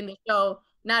that's in the show,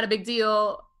 not a big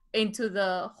deal into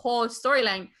the whole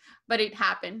storyline. But it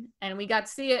happened, and we got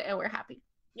to see it, and we're happy.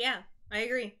 Yeah, I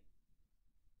agree.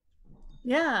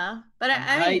 Yeah, but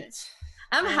I'm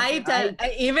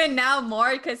hyped. Even now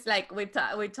more because like we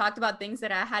talked about things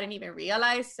that I hadn't even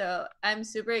realized. So I'm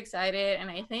super excited,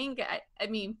 and I think I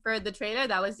mean for the trailer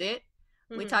that was it.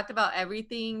 We talked about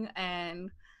everything, and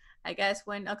I guess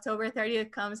when October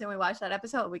 30th comes and we watch that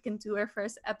episode, we can do our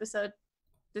first episode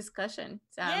discussion.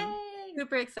 So. Yay!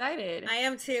 Super excited. I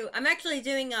am too. I'm actually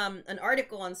doing an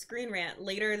article on Screen Rant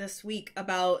later this week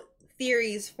about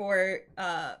theories for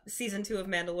season 2 of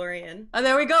Mandalorian. Oh,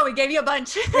 there we go. We gave you a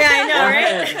bunch. Yeah, I know,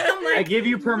 right? Like, I give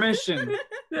you permission.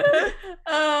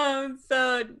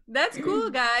 So that's cool,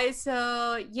 guys.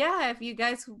 So yeah, if you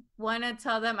guys want to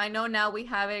tell them, I know now we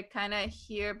have it kind of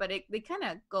here, but they kind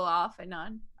of go off and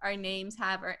on. Our names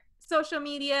have our social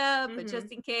media, but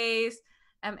just in case.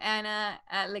 I'm Anna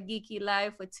at La Geeky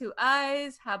Life with 2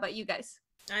 eyes. How about you guys?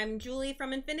 I'm Julie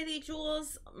from Infinity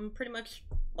Jewels. I'm pretty much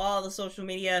all the social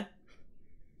media.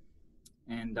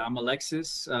 And I'm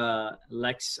Alexis,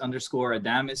 Lex_Adamus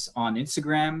on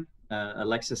Instagram,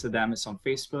 Alexis Adamus on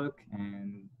Facebook.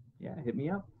 And yeah, hit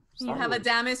me up. You have a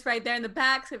Damas right there in the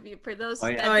back. So for those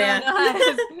that Oh,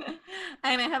 don't know,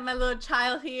 and I have my little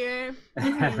child here.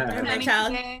 My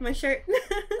child, my shirt.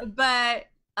 But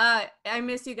I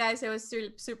miss you guys. It was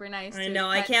super nice. I know.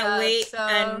 I can't wait. So...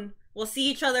 And we'll see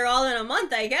each other all in a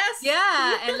month, I guess.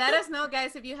 Yeah, and let us know,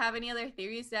 guys, if you have any other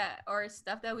theories or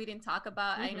stuff that we didn't talk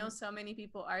about. I know so many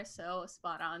people are so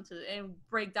spot on and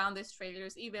break down these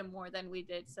trailers even more than we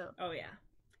did. So. Oh yeah.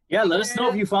 Yeah, let us know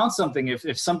if you found something.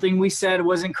 If something we said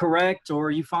wasn't correct,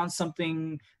 or you found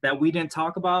something that we didn't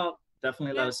talk about,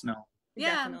 definitely let us know.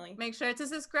 Yeah, definitely. Make sure to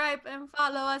subscribe and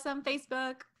follow us on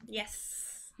Facebook.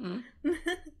 Yes.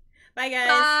 Bye, guys.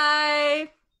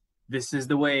 Bye. This is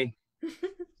the way.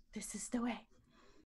 This is the way.